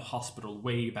like in a hospital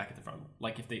way back at the front.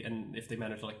 Like if they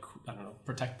managed to like, I don't know,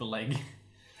 protect the leg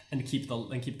and keep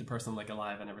the person like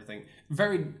alive and everything.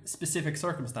 Very specific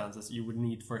circumstances you would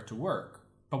need for it to work.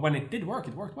 But when it did work,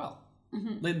 it worked well.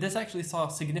 This actually saw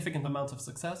significant amounts of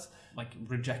success. Like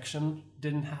rejection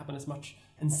didn't happen as much,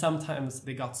 and sometimes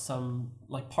they got some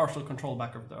like partial control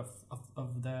back of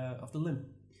the limb.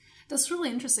 That's really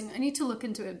interesting. I need to look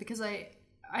into it because I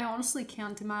honestly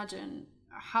can't imagine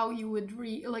how you would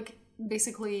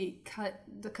basically cut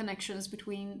the connections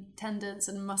between tendons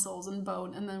and muscles and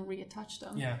bone and then reattach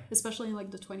them. Yeah. Especially in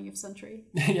like the 20th century.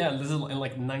 Yeah, this is in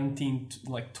like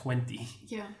 1920.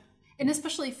 Yeah. And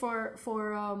especially for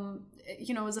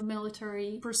as a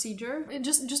military procedure,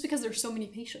 just because there's so many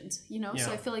patients,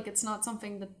 so I feel like it's not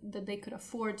something that they could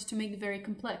afford to make very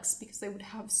complex because they would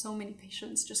have so many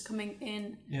patients just coming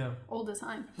in all the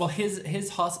time. Well, his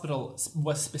hospital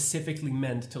was specifically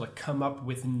meant to like come up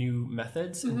with new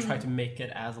methods and try to make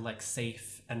it as like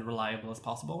safe and reliable as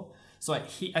possible. So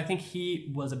I think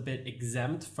he was a bit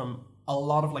exempt from a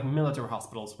lot of like military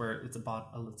hospitals where it's a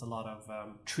lot of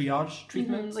triage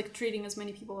treatment, like treating as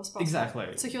many people as possible. Exactly.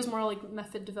 So he was more like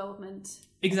method development.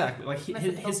 Exactly. Like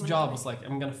his job was like,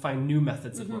 I'm gonna find new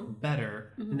methods that work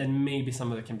better, and then maybe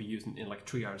some of it can be used in like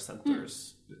triage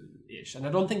centers ish. And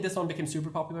I don't think this one became super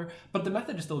popular, but the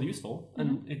method is still useful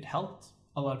and it helped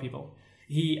a lot of people.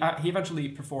 He eventually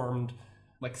performed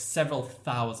like several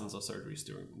thousands of surgeries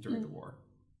during the war.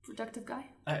 Productive guy.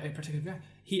 A productive guy.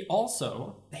 He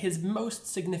also, his most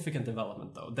significant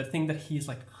development though, the thing that he's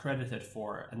like credited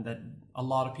for and that a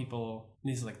lot of people,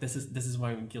 he's like, this is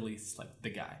why Gillies like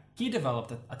the guy. He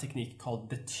developed a technique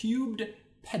called the tubed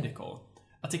pedicle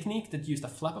a technique that used a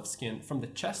flap of skin from the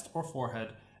chest or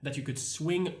forehead that you could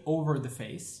swing over the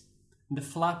face. The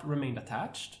flap remained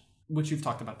attached, which you've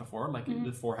talked about before, like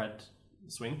the forehead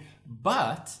swing.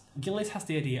 But Gillies has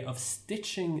the idea of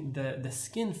stitching the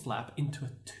skin flap into a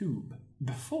tube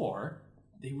before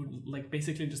they would like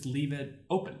basically just leave it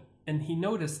open. And he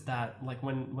noticed that like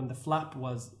when the flap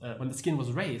was when the skin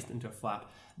was raised into a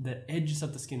flap, the edges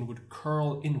of the skin would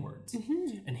curl inwards.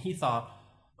 And he thought,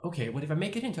 okay, well, if I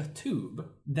make it into a tube,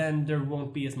 then there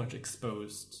won't be as much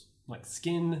exposed like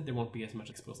skin, there won't be as much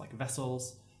exposed like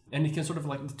vessels, and it can sort of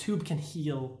like the tube can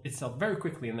heal itself very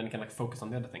quickly, and then it can like focus on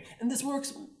the other thing. And this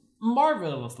works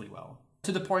marvelously well,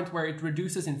 to the point where it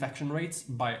reduces infection rates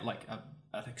by like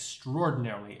an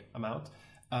extraordinary amount.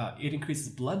 It increases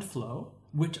blood flow,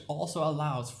 which also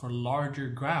allows for larger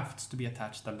grafts to be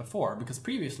attached than before, because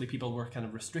previously people were kind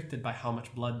of restricted by how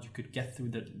much blood you could get through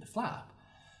the flap.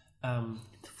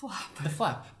 The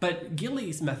flap. But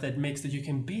Gillies' method makes that you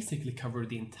can basically cover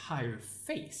the entire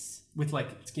face with like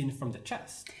skin from the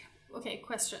chest. Okay,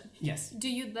 question. Yes. Do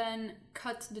you then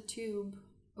cut the tube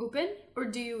open, or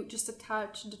do you just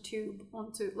attach the tube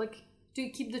onto, like, do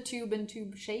you keep the tube in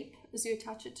tube shape as you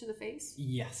attach it to the face?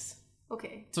 Yes.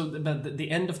 Okay. So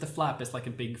the end of the flap is like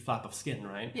a big flap of skin,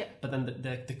 right? Yeah. But then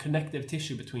the connective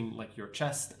tissue between like your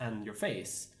chest and your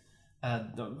face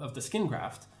of the skin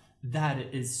graft, that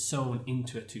is sewn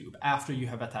into a tube after you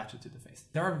have attached it to the face.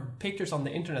 There are pictures on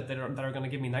the internet that are going to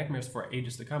give me nightmares for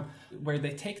ages to come, where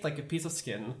they take like a piece of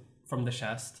skin from the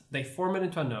chest, they form it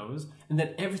into a nose, and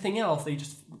then everything else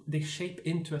they shape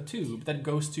into a tube that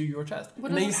goes to your chest.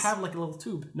 And then you have like a little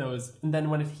tube nose, and then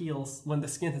when it heals, when the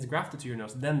skin has grafted to your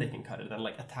nose, then they can cut it and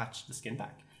like attach the skin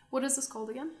back. What is this called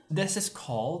again? This is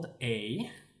called a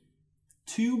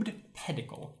tubed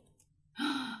pedicle.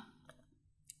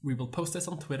 We will post this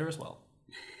on Twitter as well.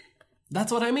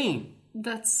 That's what I mean.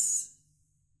 That's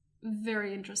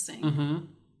very interesting. Mm-hmm.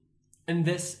 And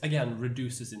this, again,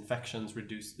 reduces infections,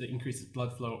 increases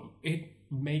blood flow. It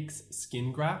makes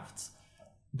skin grafts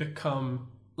become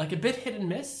like a bit hit and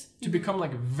miss to become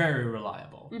like very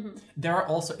reliable. There are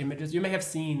also images you may have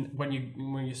seen when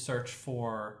you search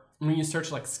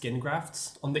like skin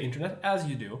grafts on the internet, as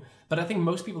you do. But I think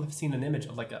most people have seen an image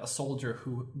of like a soldier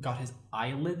who got his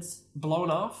eyelids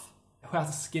blown off, who has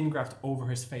a skin graft over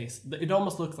his face. It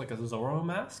almost looks like a Zorro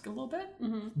mask a little bit.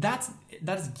 That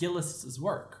is Gillies'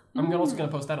 work. I'm also going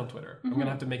to post that on Twitter. I'm going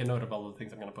to have to make a note of all the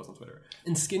things I'm going to post on Twitter.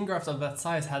 And skin grafts of that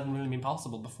size hadn't really been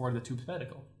possible before the tube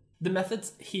pedicle. The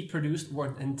methods he produced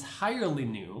weren't entirely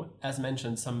new. As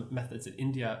mentioned, some methods in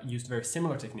India used very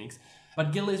similar techniques.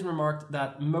 But Gillies remarked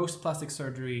that most plastic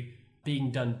surgery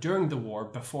being done during the war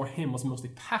before him was mostly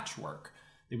patchwork.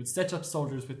 They would stitch up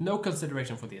soldiers with no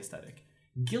consideration for the aesthetic.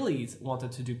 Gillies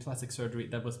wanted to do plastic surgery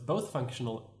that was both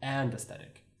functional and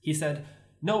aesthetic. He said,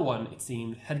 no one, it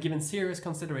seemed, had given serious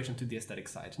consideration to the aesthetic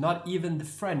side, not even the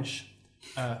French,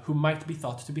 who might be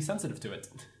thought to be sensitive to it.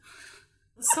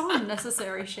 So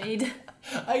unnecessary shade.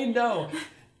 I know.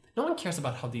 No one cares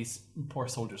about how these poor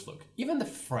soldiers look. Even the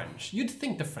French. You'd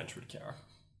think the French would care.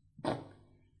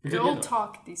 I'll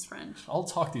talk these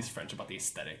French about the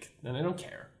aesthetic, and I don't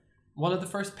care. One of the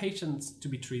first patients to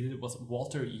be treated was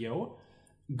Walter Yeo,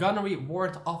 gunnery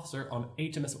warrant officer on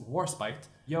HMS Warspite.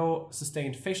 Yeo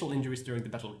sustained facial injuries during the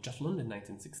Battle of Jutland in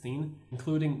 1916,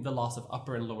 including the loss of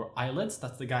upper and lower eyelids.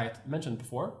 That's the guy I mentioned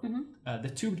before. The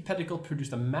tubed pedicle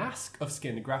produced a mask of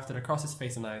skin grafted across his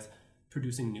face and eyes,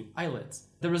 producing new eyelids.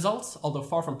 The results, although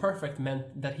far from perfect,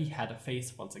 meant that he had a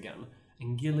face once again,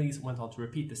 and Gillies went on to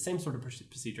repeat the same sort of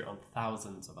procedure on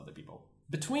thousands of other people.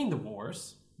 Between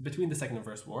the Second and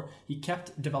First War, he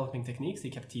kept developing techniques, he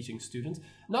kept teaching students.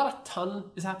 Not a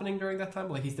ton is happening during that time,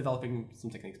 like he's developing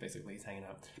some techniques basically, he's hanging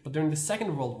out. But during the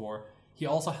Second World War, he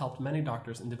also helped many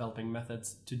doctors in developing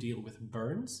methods to deal with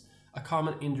burns, a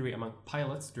common injury among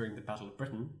pilots during the Battle of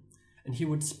Britain. And he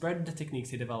would spread the techniques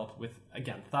he developed with,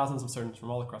 again, thousands of surgeons from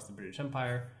all across the British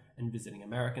Empire and visiting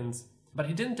Americans. But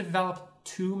he didn't develop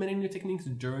too many new techniques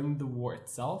during the war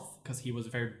itself, because he was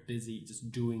very busy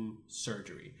just doing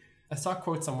surgery. I saw a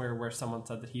quote somewhere where someone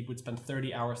said that he would spend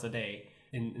 30 hours a day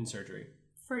in surgery.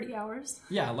 30 hours?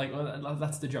 Yeah, like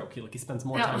that's the joke. He spends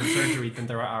more time in surgery than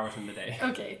there are hours in the day.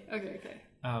 Okay.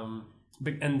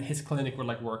 And his clinic would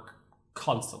like work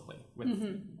constantly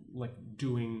with like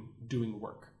doing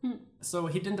work. So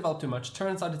he didn't develop too much.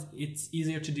 Turns out it's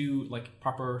easier to do like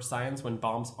proper science when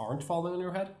bombs aren't falling on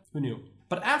your head. Who knew?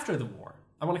 But after the war,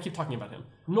 I want to keep talking about him.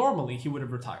 Normally he would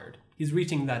have retired. He's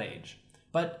reaching that age.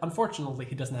 But unfortunately,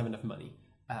 he doesn't have enough money.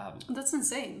 That's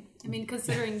insane. I mean,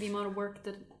 considering the amount of work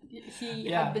that he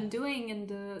had been doing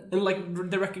and like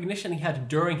the recognition he had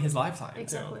during his lifetime.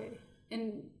 Exactly. Too.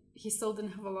 And he still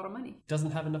didn't have a lot of money.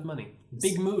 Doesn't have enough money.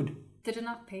 Big mood. Did it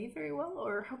not pay very well,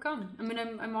 or how come? I mean,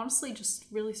 I'm honestly just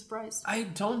really surprised. I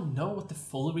don't know what the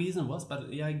full reason was,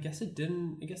 but yeah, I guess it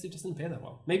just didn't pay that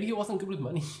well. Maybe he wasn't good with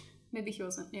money. Maybe he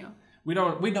wasn't. Yeah. We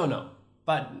don't know.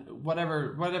 But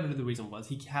whatever the reason was,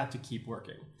 he had to keep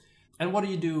working. And what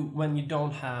do you do when you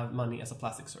don't have money as a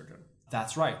plastic surgeon?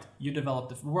 That's right. You develop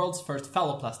the world's first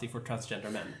phalloplasty for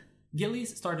transgender men.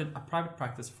 Gillies started a private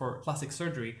practice for plastic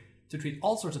surgery to treat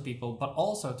all sorts of people, but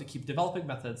also to keep developing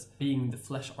methods. Being the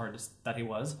flesh artist that he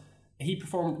was, he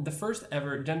performed the first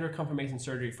ever gender confirmation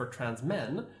surgery for trans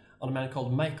men on a man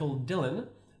called Michael Dillon,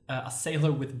 a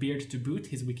sailor with beard to boot.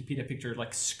 His Wikipedia picture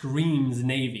screams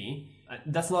Navy.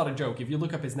 That's not a joke. If you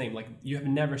look up his name, you have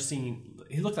never seen...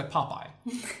 He looks like Popeye.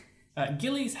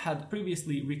 Gillies had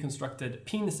previously reconstructed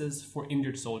penises for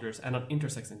injured soldiers and on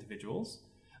intersex individuals,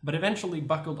 but eventually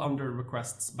buckled under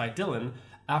requests by Dillon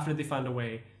after they found a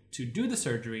way to do the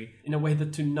surgery in a way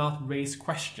that to not raise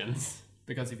questions.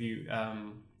 Because if you...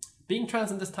 being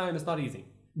trans in this time is not easy.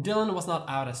 Dillon was not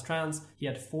out as trans. He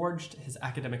had forged his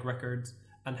academic records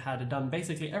and had done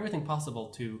basically everything possible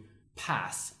to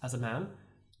pass as a man.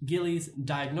 Gillies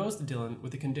diagnosed Dillon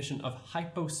with the condition of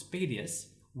hypospadias,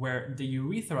 where the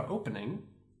urethra opening,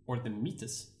 or the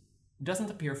meatus, doesn't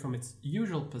appear from its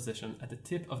usual position at the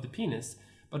tip of the penis,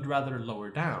 but rather lower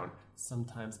down,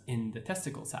 sometimes in the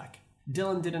testicle sac.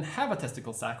 Dillon didn't have a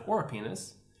testicle sac or a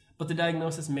penis, but the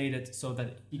diagnosis made it so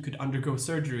that he could undergo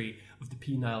surgery of the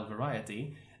penile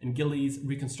variety, and Gillies'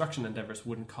 reconstruction endeavors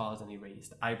wouldn't cause any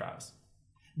raised eyebrows.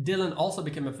 Dillon also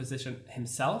became a physician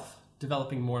himself,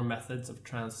 developing more methods of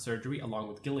trans surgery along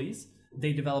with Gillies.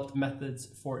 They developed methods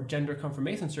for gender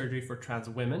confirmation surgery for trans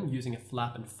women using a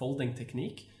flap and folding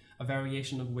technique, a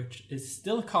variation of which is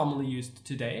still commonly used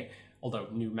today, although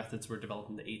new methods were developed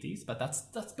in the 80s, but that's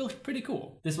still pretty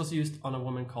cool. This was used on a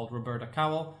woman called Roberta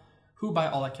Cowell, who by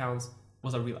all accounts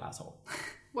was a real asshole.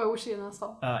 Why was she an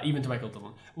asshole? Even to Michael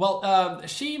Dillon. Well,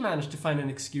 she managed to find an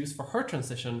excuse for her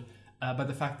transition by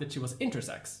the fact that she was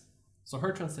intersex. So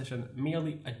her transition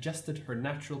merely adjusted her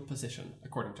natural position,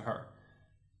 according to her.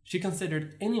 She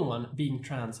considered anyone being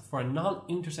trans for a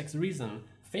non-intersex reason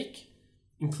fake,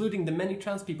 including the many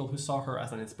trans people who saw her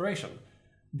as an inspiration.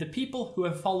 The people who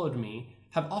have followed me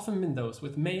have often been those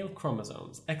with male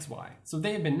chromosomes, XY, so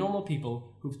they have been normal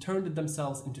people who've turned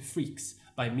themselves into freaks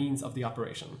by means of the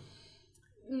operation.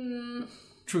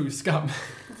 True scum.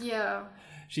 Yeah.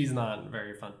 She's not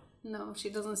very fun. No, she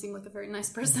doesn't seem like a very nice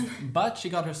person. But she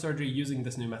got her surgery using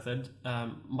this new method.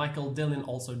 Michael Dillon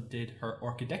also did her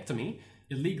orchidectomy,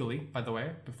 illegally, by the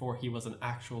way, before he was an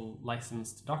actual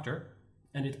licensed doctor.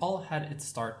 And it all had its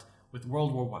start with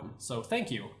World War I. So thank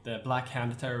you, the Black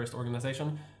Hand terrorist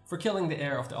organization, for killing the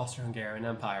heir of the Austro-Hungarian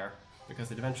Empire,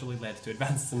 because it eventually led to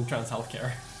advances in trans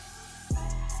healthcare.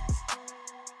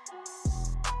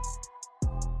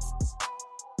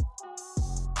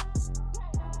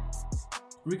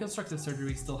 Reconstructive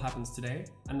surgery still happens today,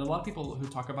 and a lot of people who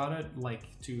talk about it like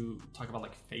to talk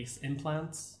about face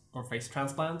implants or face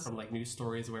transplants from news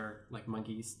stories where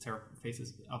monkeys tear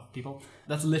faces of people.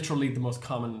 That's literally the most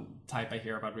common type I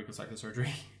hear about reconstructive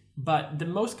surgery. But the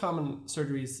most common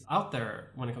surgeries out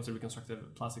there when it comes to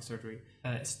reconstructive plastic surgery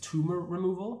is tumor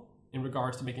removal, in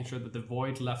regards to making sure that the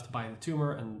void left by the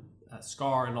tumor and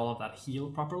scar and all of that heal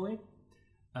properly.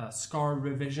 Scar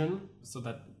revision, so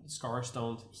that scars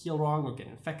don't heal wrong or get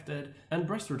infected, and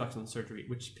breast reduction surgery,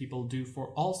 which people do for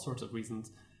all sorts of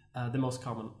reasons, the most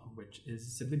common of which is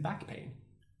simply back pain.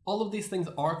 All of these things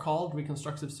are called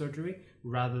reconstructive surgery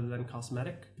rather than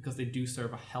cosmetic because they do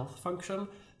serve a health function.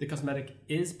 The cosmetic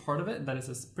is part of it, that is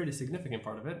a pretty significant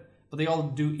part of it, but they all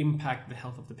do impact the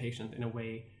health of the patient in a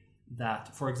way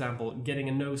that, for example, getting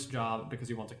a nose job because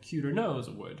you want a cuter nose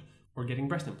would, or getting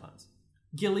breast implants.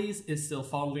 Gillies is still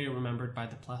fondly remembered by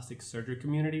the plastic surgery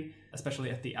community, especially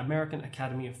at the American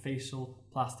Academy of Facial,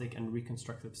 Plastic and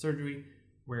Reconstructive Surgery,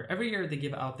 where every year they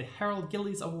give out the Harold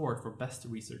Gillies Award for Best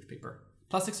Research Paper.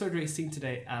 Plastic surgery is seen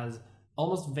today as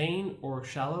almost vain or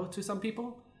shallow to some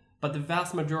people, but the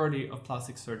vast majority of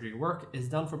plastic surgery work is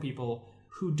done for people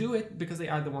who do it because they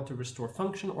either want to restore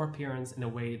function or appearance in a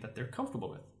way that they're comfortable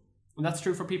with. And that's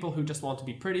true for people who just want to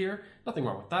be prettier, nothing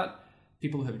wrong with that,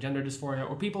 people who have gender dysphoria,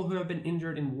 or people who have been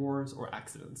injured in wars or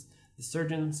accidents. The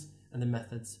surgeons and the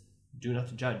methods do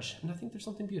not judge, and I think there's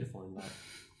something beautiful in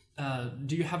that.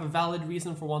 Do you have a valid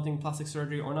reason for wanting plastic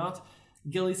surgery or not?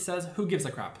 Gillies says, who gives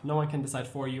a crap? No one can decide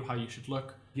for you how you should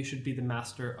look. You should be the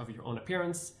master of your own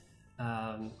appearance.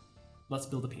 Let's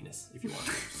build a penis, if you want.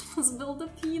 Let's build a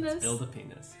penis. Let's build a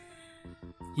penis.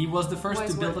 He was the first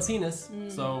to build a penis,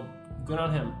 so good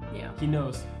on him. Yeah. He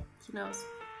knows. He knows.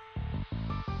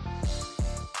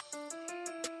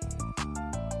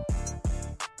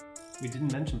 We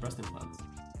didn't mention breast implants.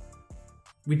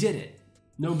 We did it.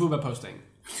 No booba posting.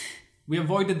 We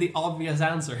avoided the obvious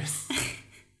answers.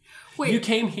 Wait. You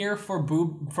came here for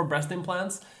breast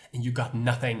implants and you got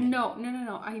nothing.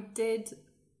 No. I did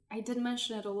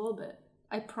mention it a little bit.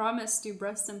 I promised you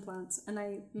breast implants, and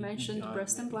I mentioned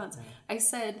breast implants. Yeah. I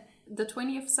said the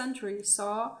 20th century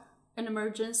saw an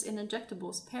emergence in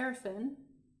injectables. Paraffin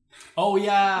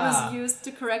was used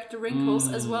to correct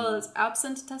wrinkles as well as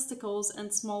absent testicles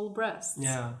and small breasts.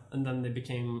 Yeah, and then they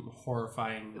became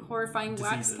horrifying diseases.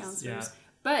 Wax cancers. Yeah.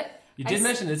 But you did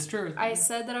mention it, it's true. I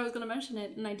said that I was going to mention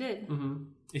it, and I did. Mm-hmm.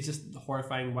 It's just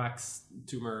horrifying wax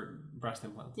tumor breast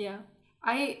implants. Yeah.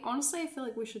 I feel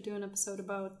like we should do an episode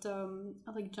about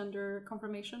like gender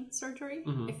confirmation surgery.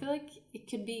 Mm-hmm. I feel like it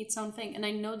could be its own thing, and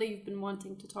I know that you've been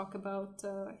wanting to talk about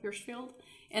Hirschfeld,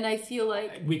 and I feel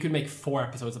like we could make 4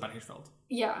 episodes about Hirschfeld.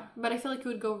 Yeah, but I feel like it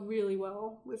would go really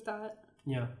well with that.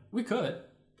 Yeah, we could.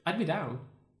 I'd be down.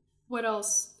 What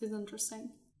else is interesting?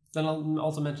 Then I'll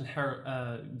also mention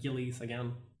Gillies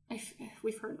again.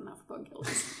 We've heard enough about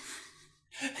Gillies.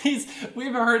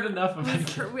 We've heard enough about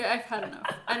I've had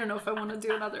enough. I don't know if I want to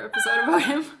do another episode about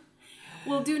him.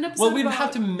 We'll do an episode. Well, we'd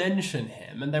have to mention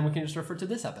him, and then we can just refer to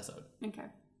this episode. Okay.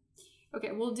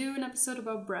 We'll do an episode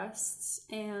about breasts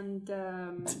and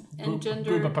gender.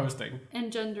 Booba posting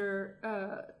and gender.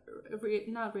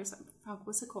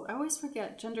 What's it called? I always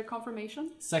forget. Gender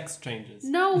confirmation. Sex changes.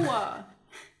 No.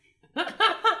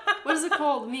 What is it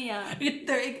called, Mia?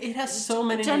 It has so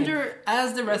many gender names.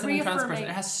 As the resident trans person, it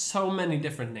has so many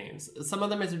different names. Some of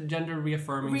them is gender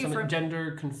reaffirming, some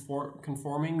gender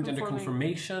conforming, gender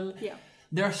confirmation. Yeah.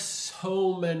 There are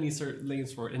so many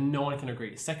names for it, and no one can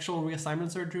agree. Sexual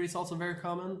reassignment surgery is also very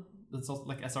common. It's also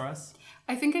like SRS.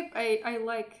 I think I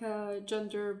like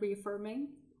gender reaffirming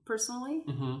personally.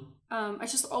 Mm-hmm. I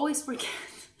just always forget.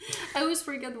 I always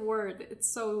forget the word. It's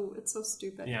so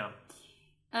stupid. Yeah.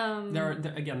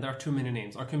 There are too many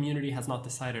names. Our community has not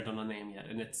decided on a name yet,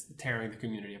 and it's tearing the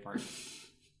community apart.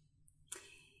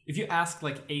 If you ask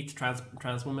like 8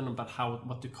 trans women about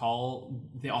what to call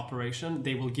the operation,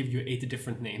 they will give you 8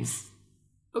 different names.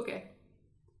 Okay.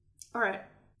 All right.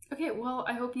 Okay. Well,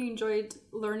 I hope you enjoyed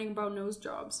learning about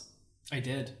Nosejobs. I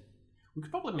did. We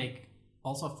could probably make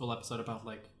also a full episode about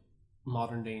like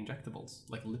modern day injectables,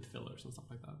 like lip fillers and stuff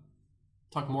like that.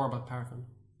 Talk more about paraffin.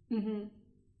 Mm-hmm.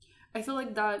 I feel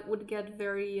like that would get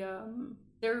very...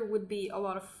 there would be a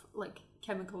lot of like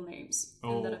chemical names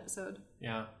in that episode.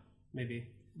 Yeah, maybe.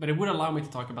 But it would allow me to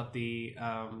talk about the...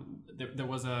 There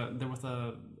was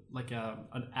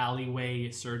an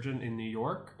alleyway surgeon in New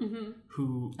York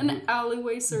who... An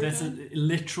alleyway surgeon?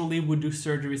 Literally would do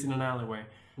surgeries in an alleyway.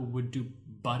 Who would do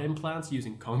butt implants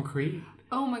using concrete.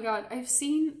 Oh my god, I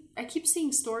keep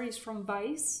seeing stories from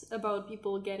Vice about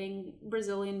people getting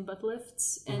Brazilian butt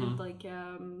lifts and like...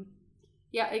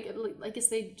 I guess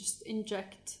they just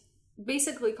inject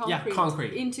basically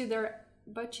concrete into their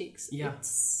butt cheeks. Yeah.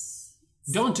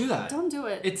 Don't do that. Don't do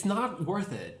it. It's not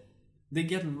worth it. They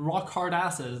get rock hard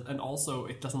asses, and also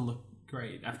it doesn't look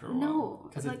great after a while. No,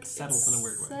 because it settles in a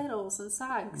weird way. Settles and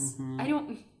sags.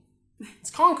 Mm-hmm.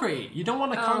 It's concrete. You don't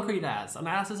want a concrete ass. An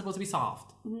ass is supposed to be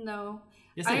soft. No.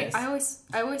 Yes, it is.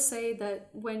 I always say that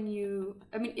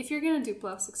if you're gonna do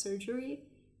plastic surgery,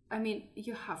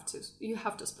 you have to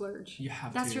splurge.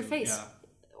 That's your face. Yeah.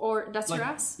 Or that's your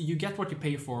ass. You get what you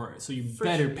pay for, so you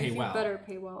better pay well. You better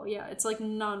pay well. Yeah, it's like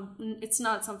it's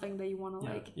not something that you want to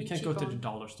like. You can't go to the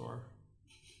dollar store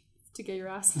to get your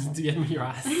ass. To get me your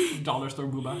ass. Dollar store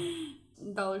booba.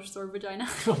 Dollar store vagina.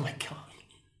 Oh my god.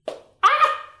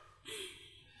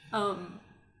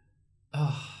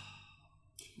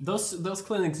 Those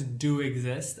clinics do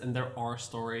exist, and there are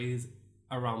stories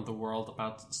around the world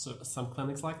about some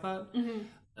clinics like that. Mm-hmm.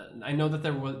 I know that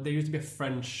there used to be a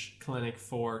French clinic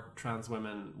for trans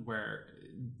women where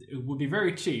it would be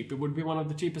very cheap. It would be one of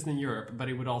the cheapest in Europe, but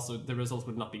it would also, the results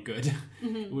would not be good.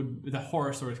 Mm-hmm. The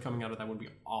horror stories coming out of that would be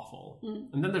awful.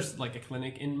 Mm. And then there's like a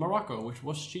clinic in Morocco, which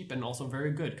was cheap and also very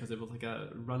good because it was like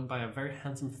run by a very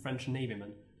handsome French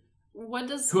navyman.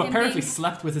 Who apparently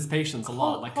slept with his patients a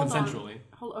lot, like consensually.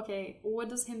 Okay, what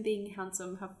does him being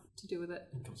handsome have to do with it?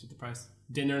 It comes with the price.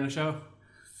 Dinner and a show.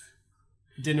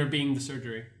 Dinner being the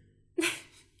surgery.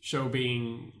 Show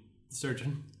being the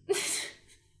surgeon.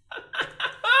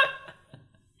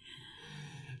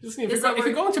 If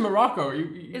you're going to Morocco,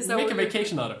 you make a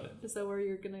vacation out of it. Is that where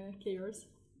you're gonna get yours?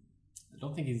 I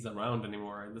don't think he's around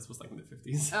anymore. This was like in the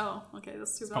 50s. Oh, okay,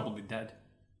 that's too bad. He's probably dead.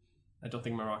 I don't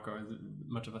think Morocco is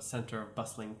much of a center of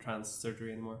bustling trans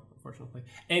surgery anymore, unfortunately.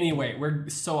 Anyway, we're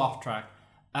so off track.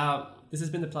 This has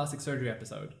been the plastic surgery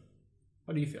episode.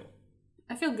 How do you feel?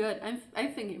 I feel good.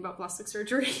 I'm thinking about plastic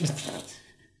surgery.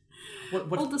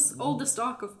 What? All the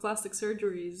talk of plastic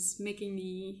surgery is making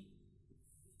me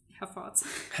have thoughts.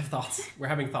 Have thoughts. We're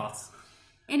having thoughts.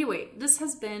 Anyway, this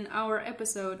has been our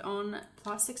episode on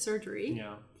plastic surgery.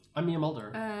 Yeah. I'm Mia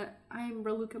Mulder. I'm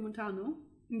Raluca Montano.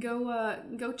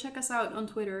 Go check us out on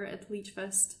Twitter at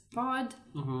LeechFest Pod.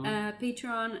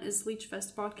 Patreon is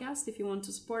LeechFest Podcast if you want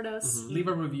to support us. Leave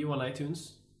a review on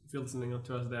iTunes if you're listening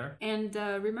to us there. And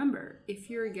remember, if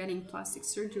you're getting plastic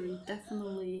surgery,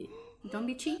 definitely don't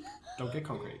be cheap. Don't get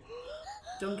concrete.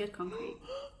 Don't get concrete.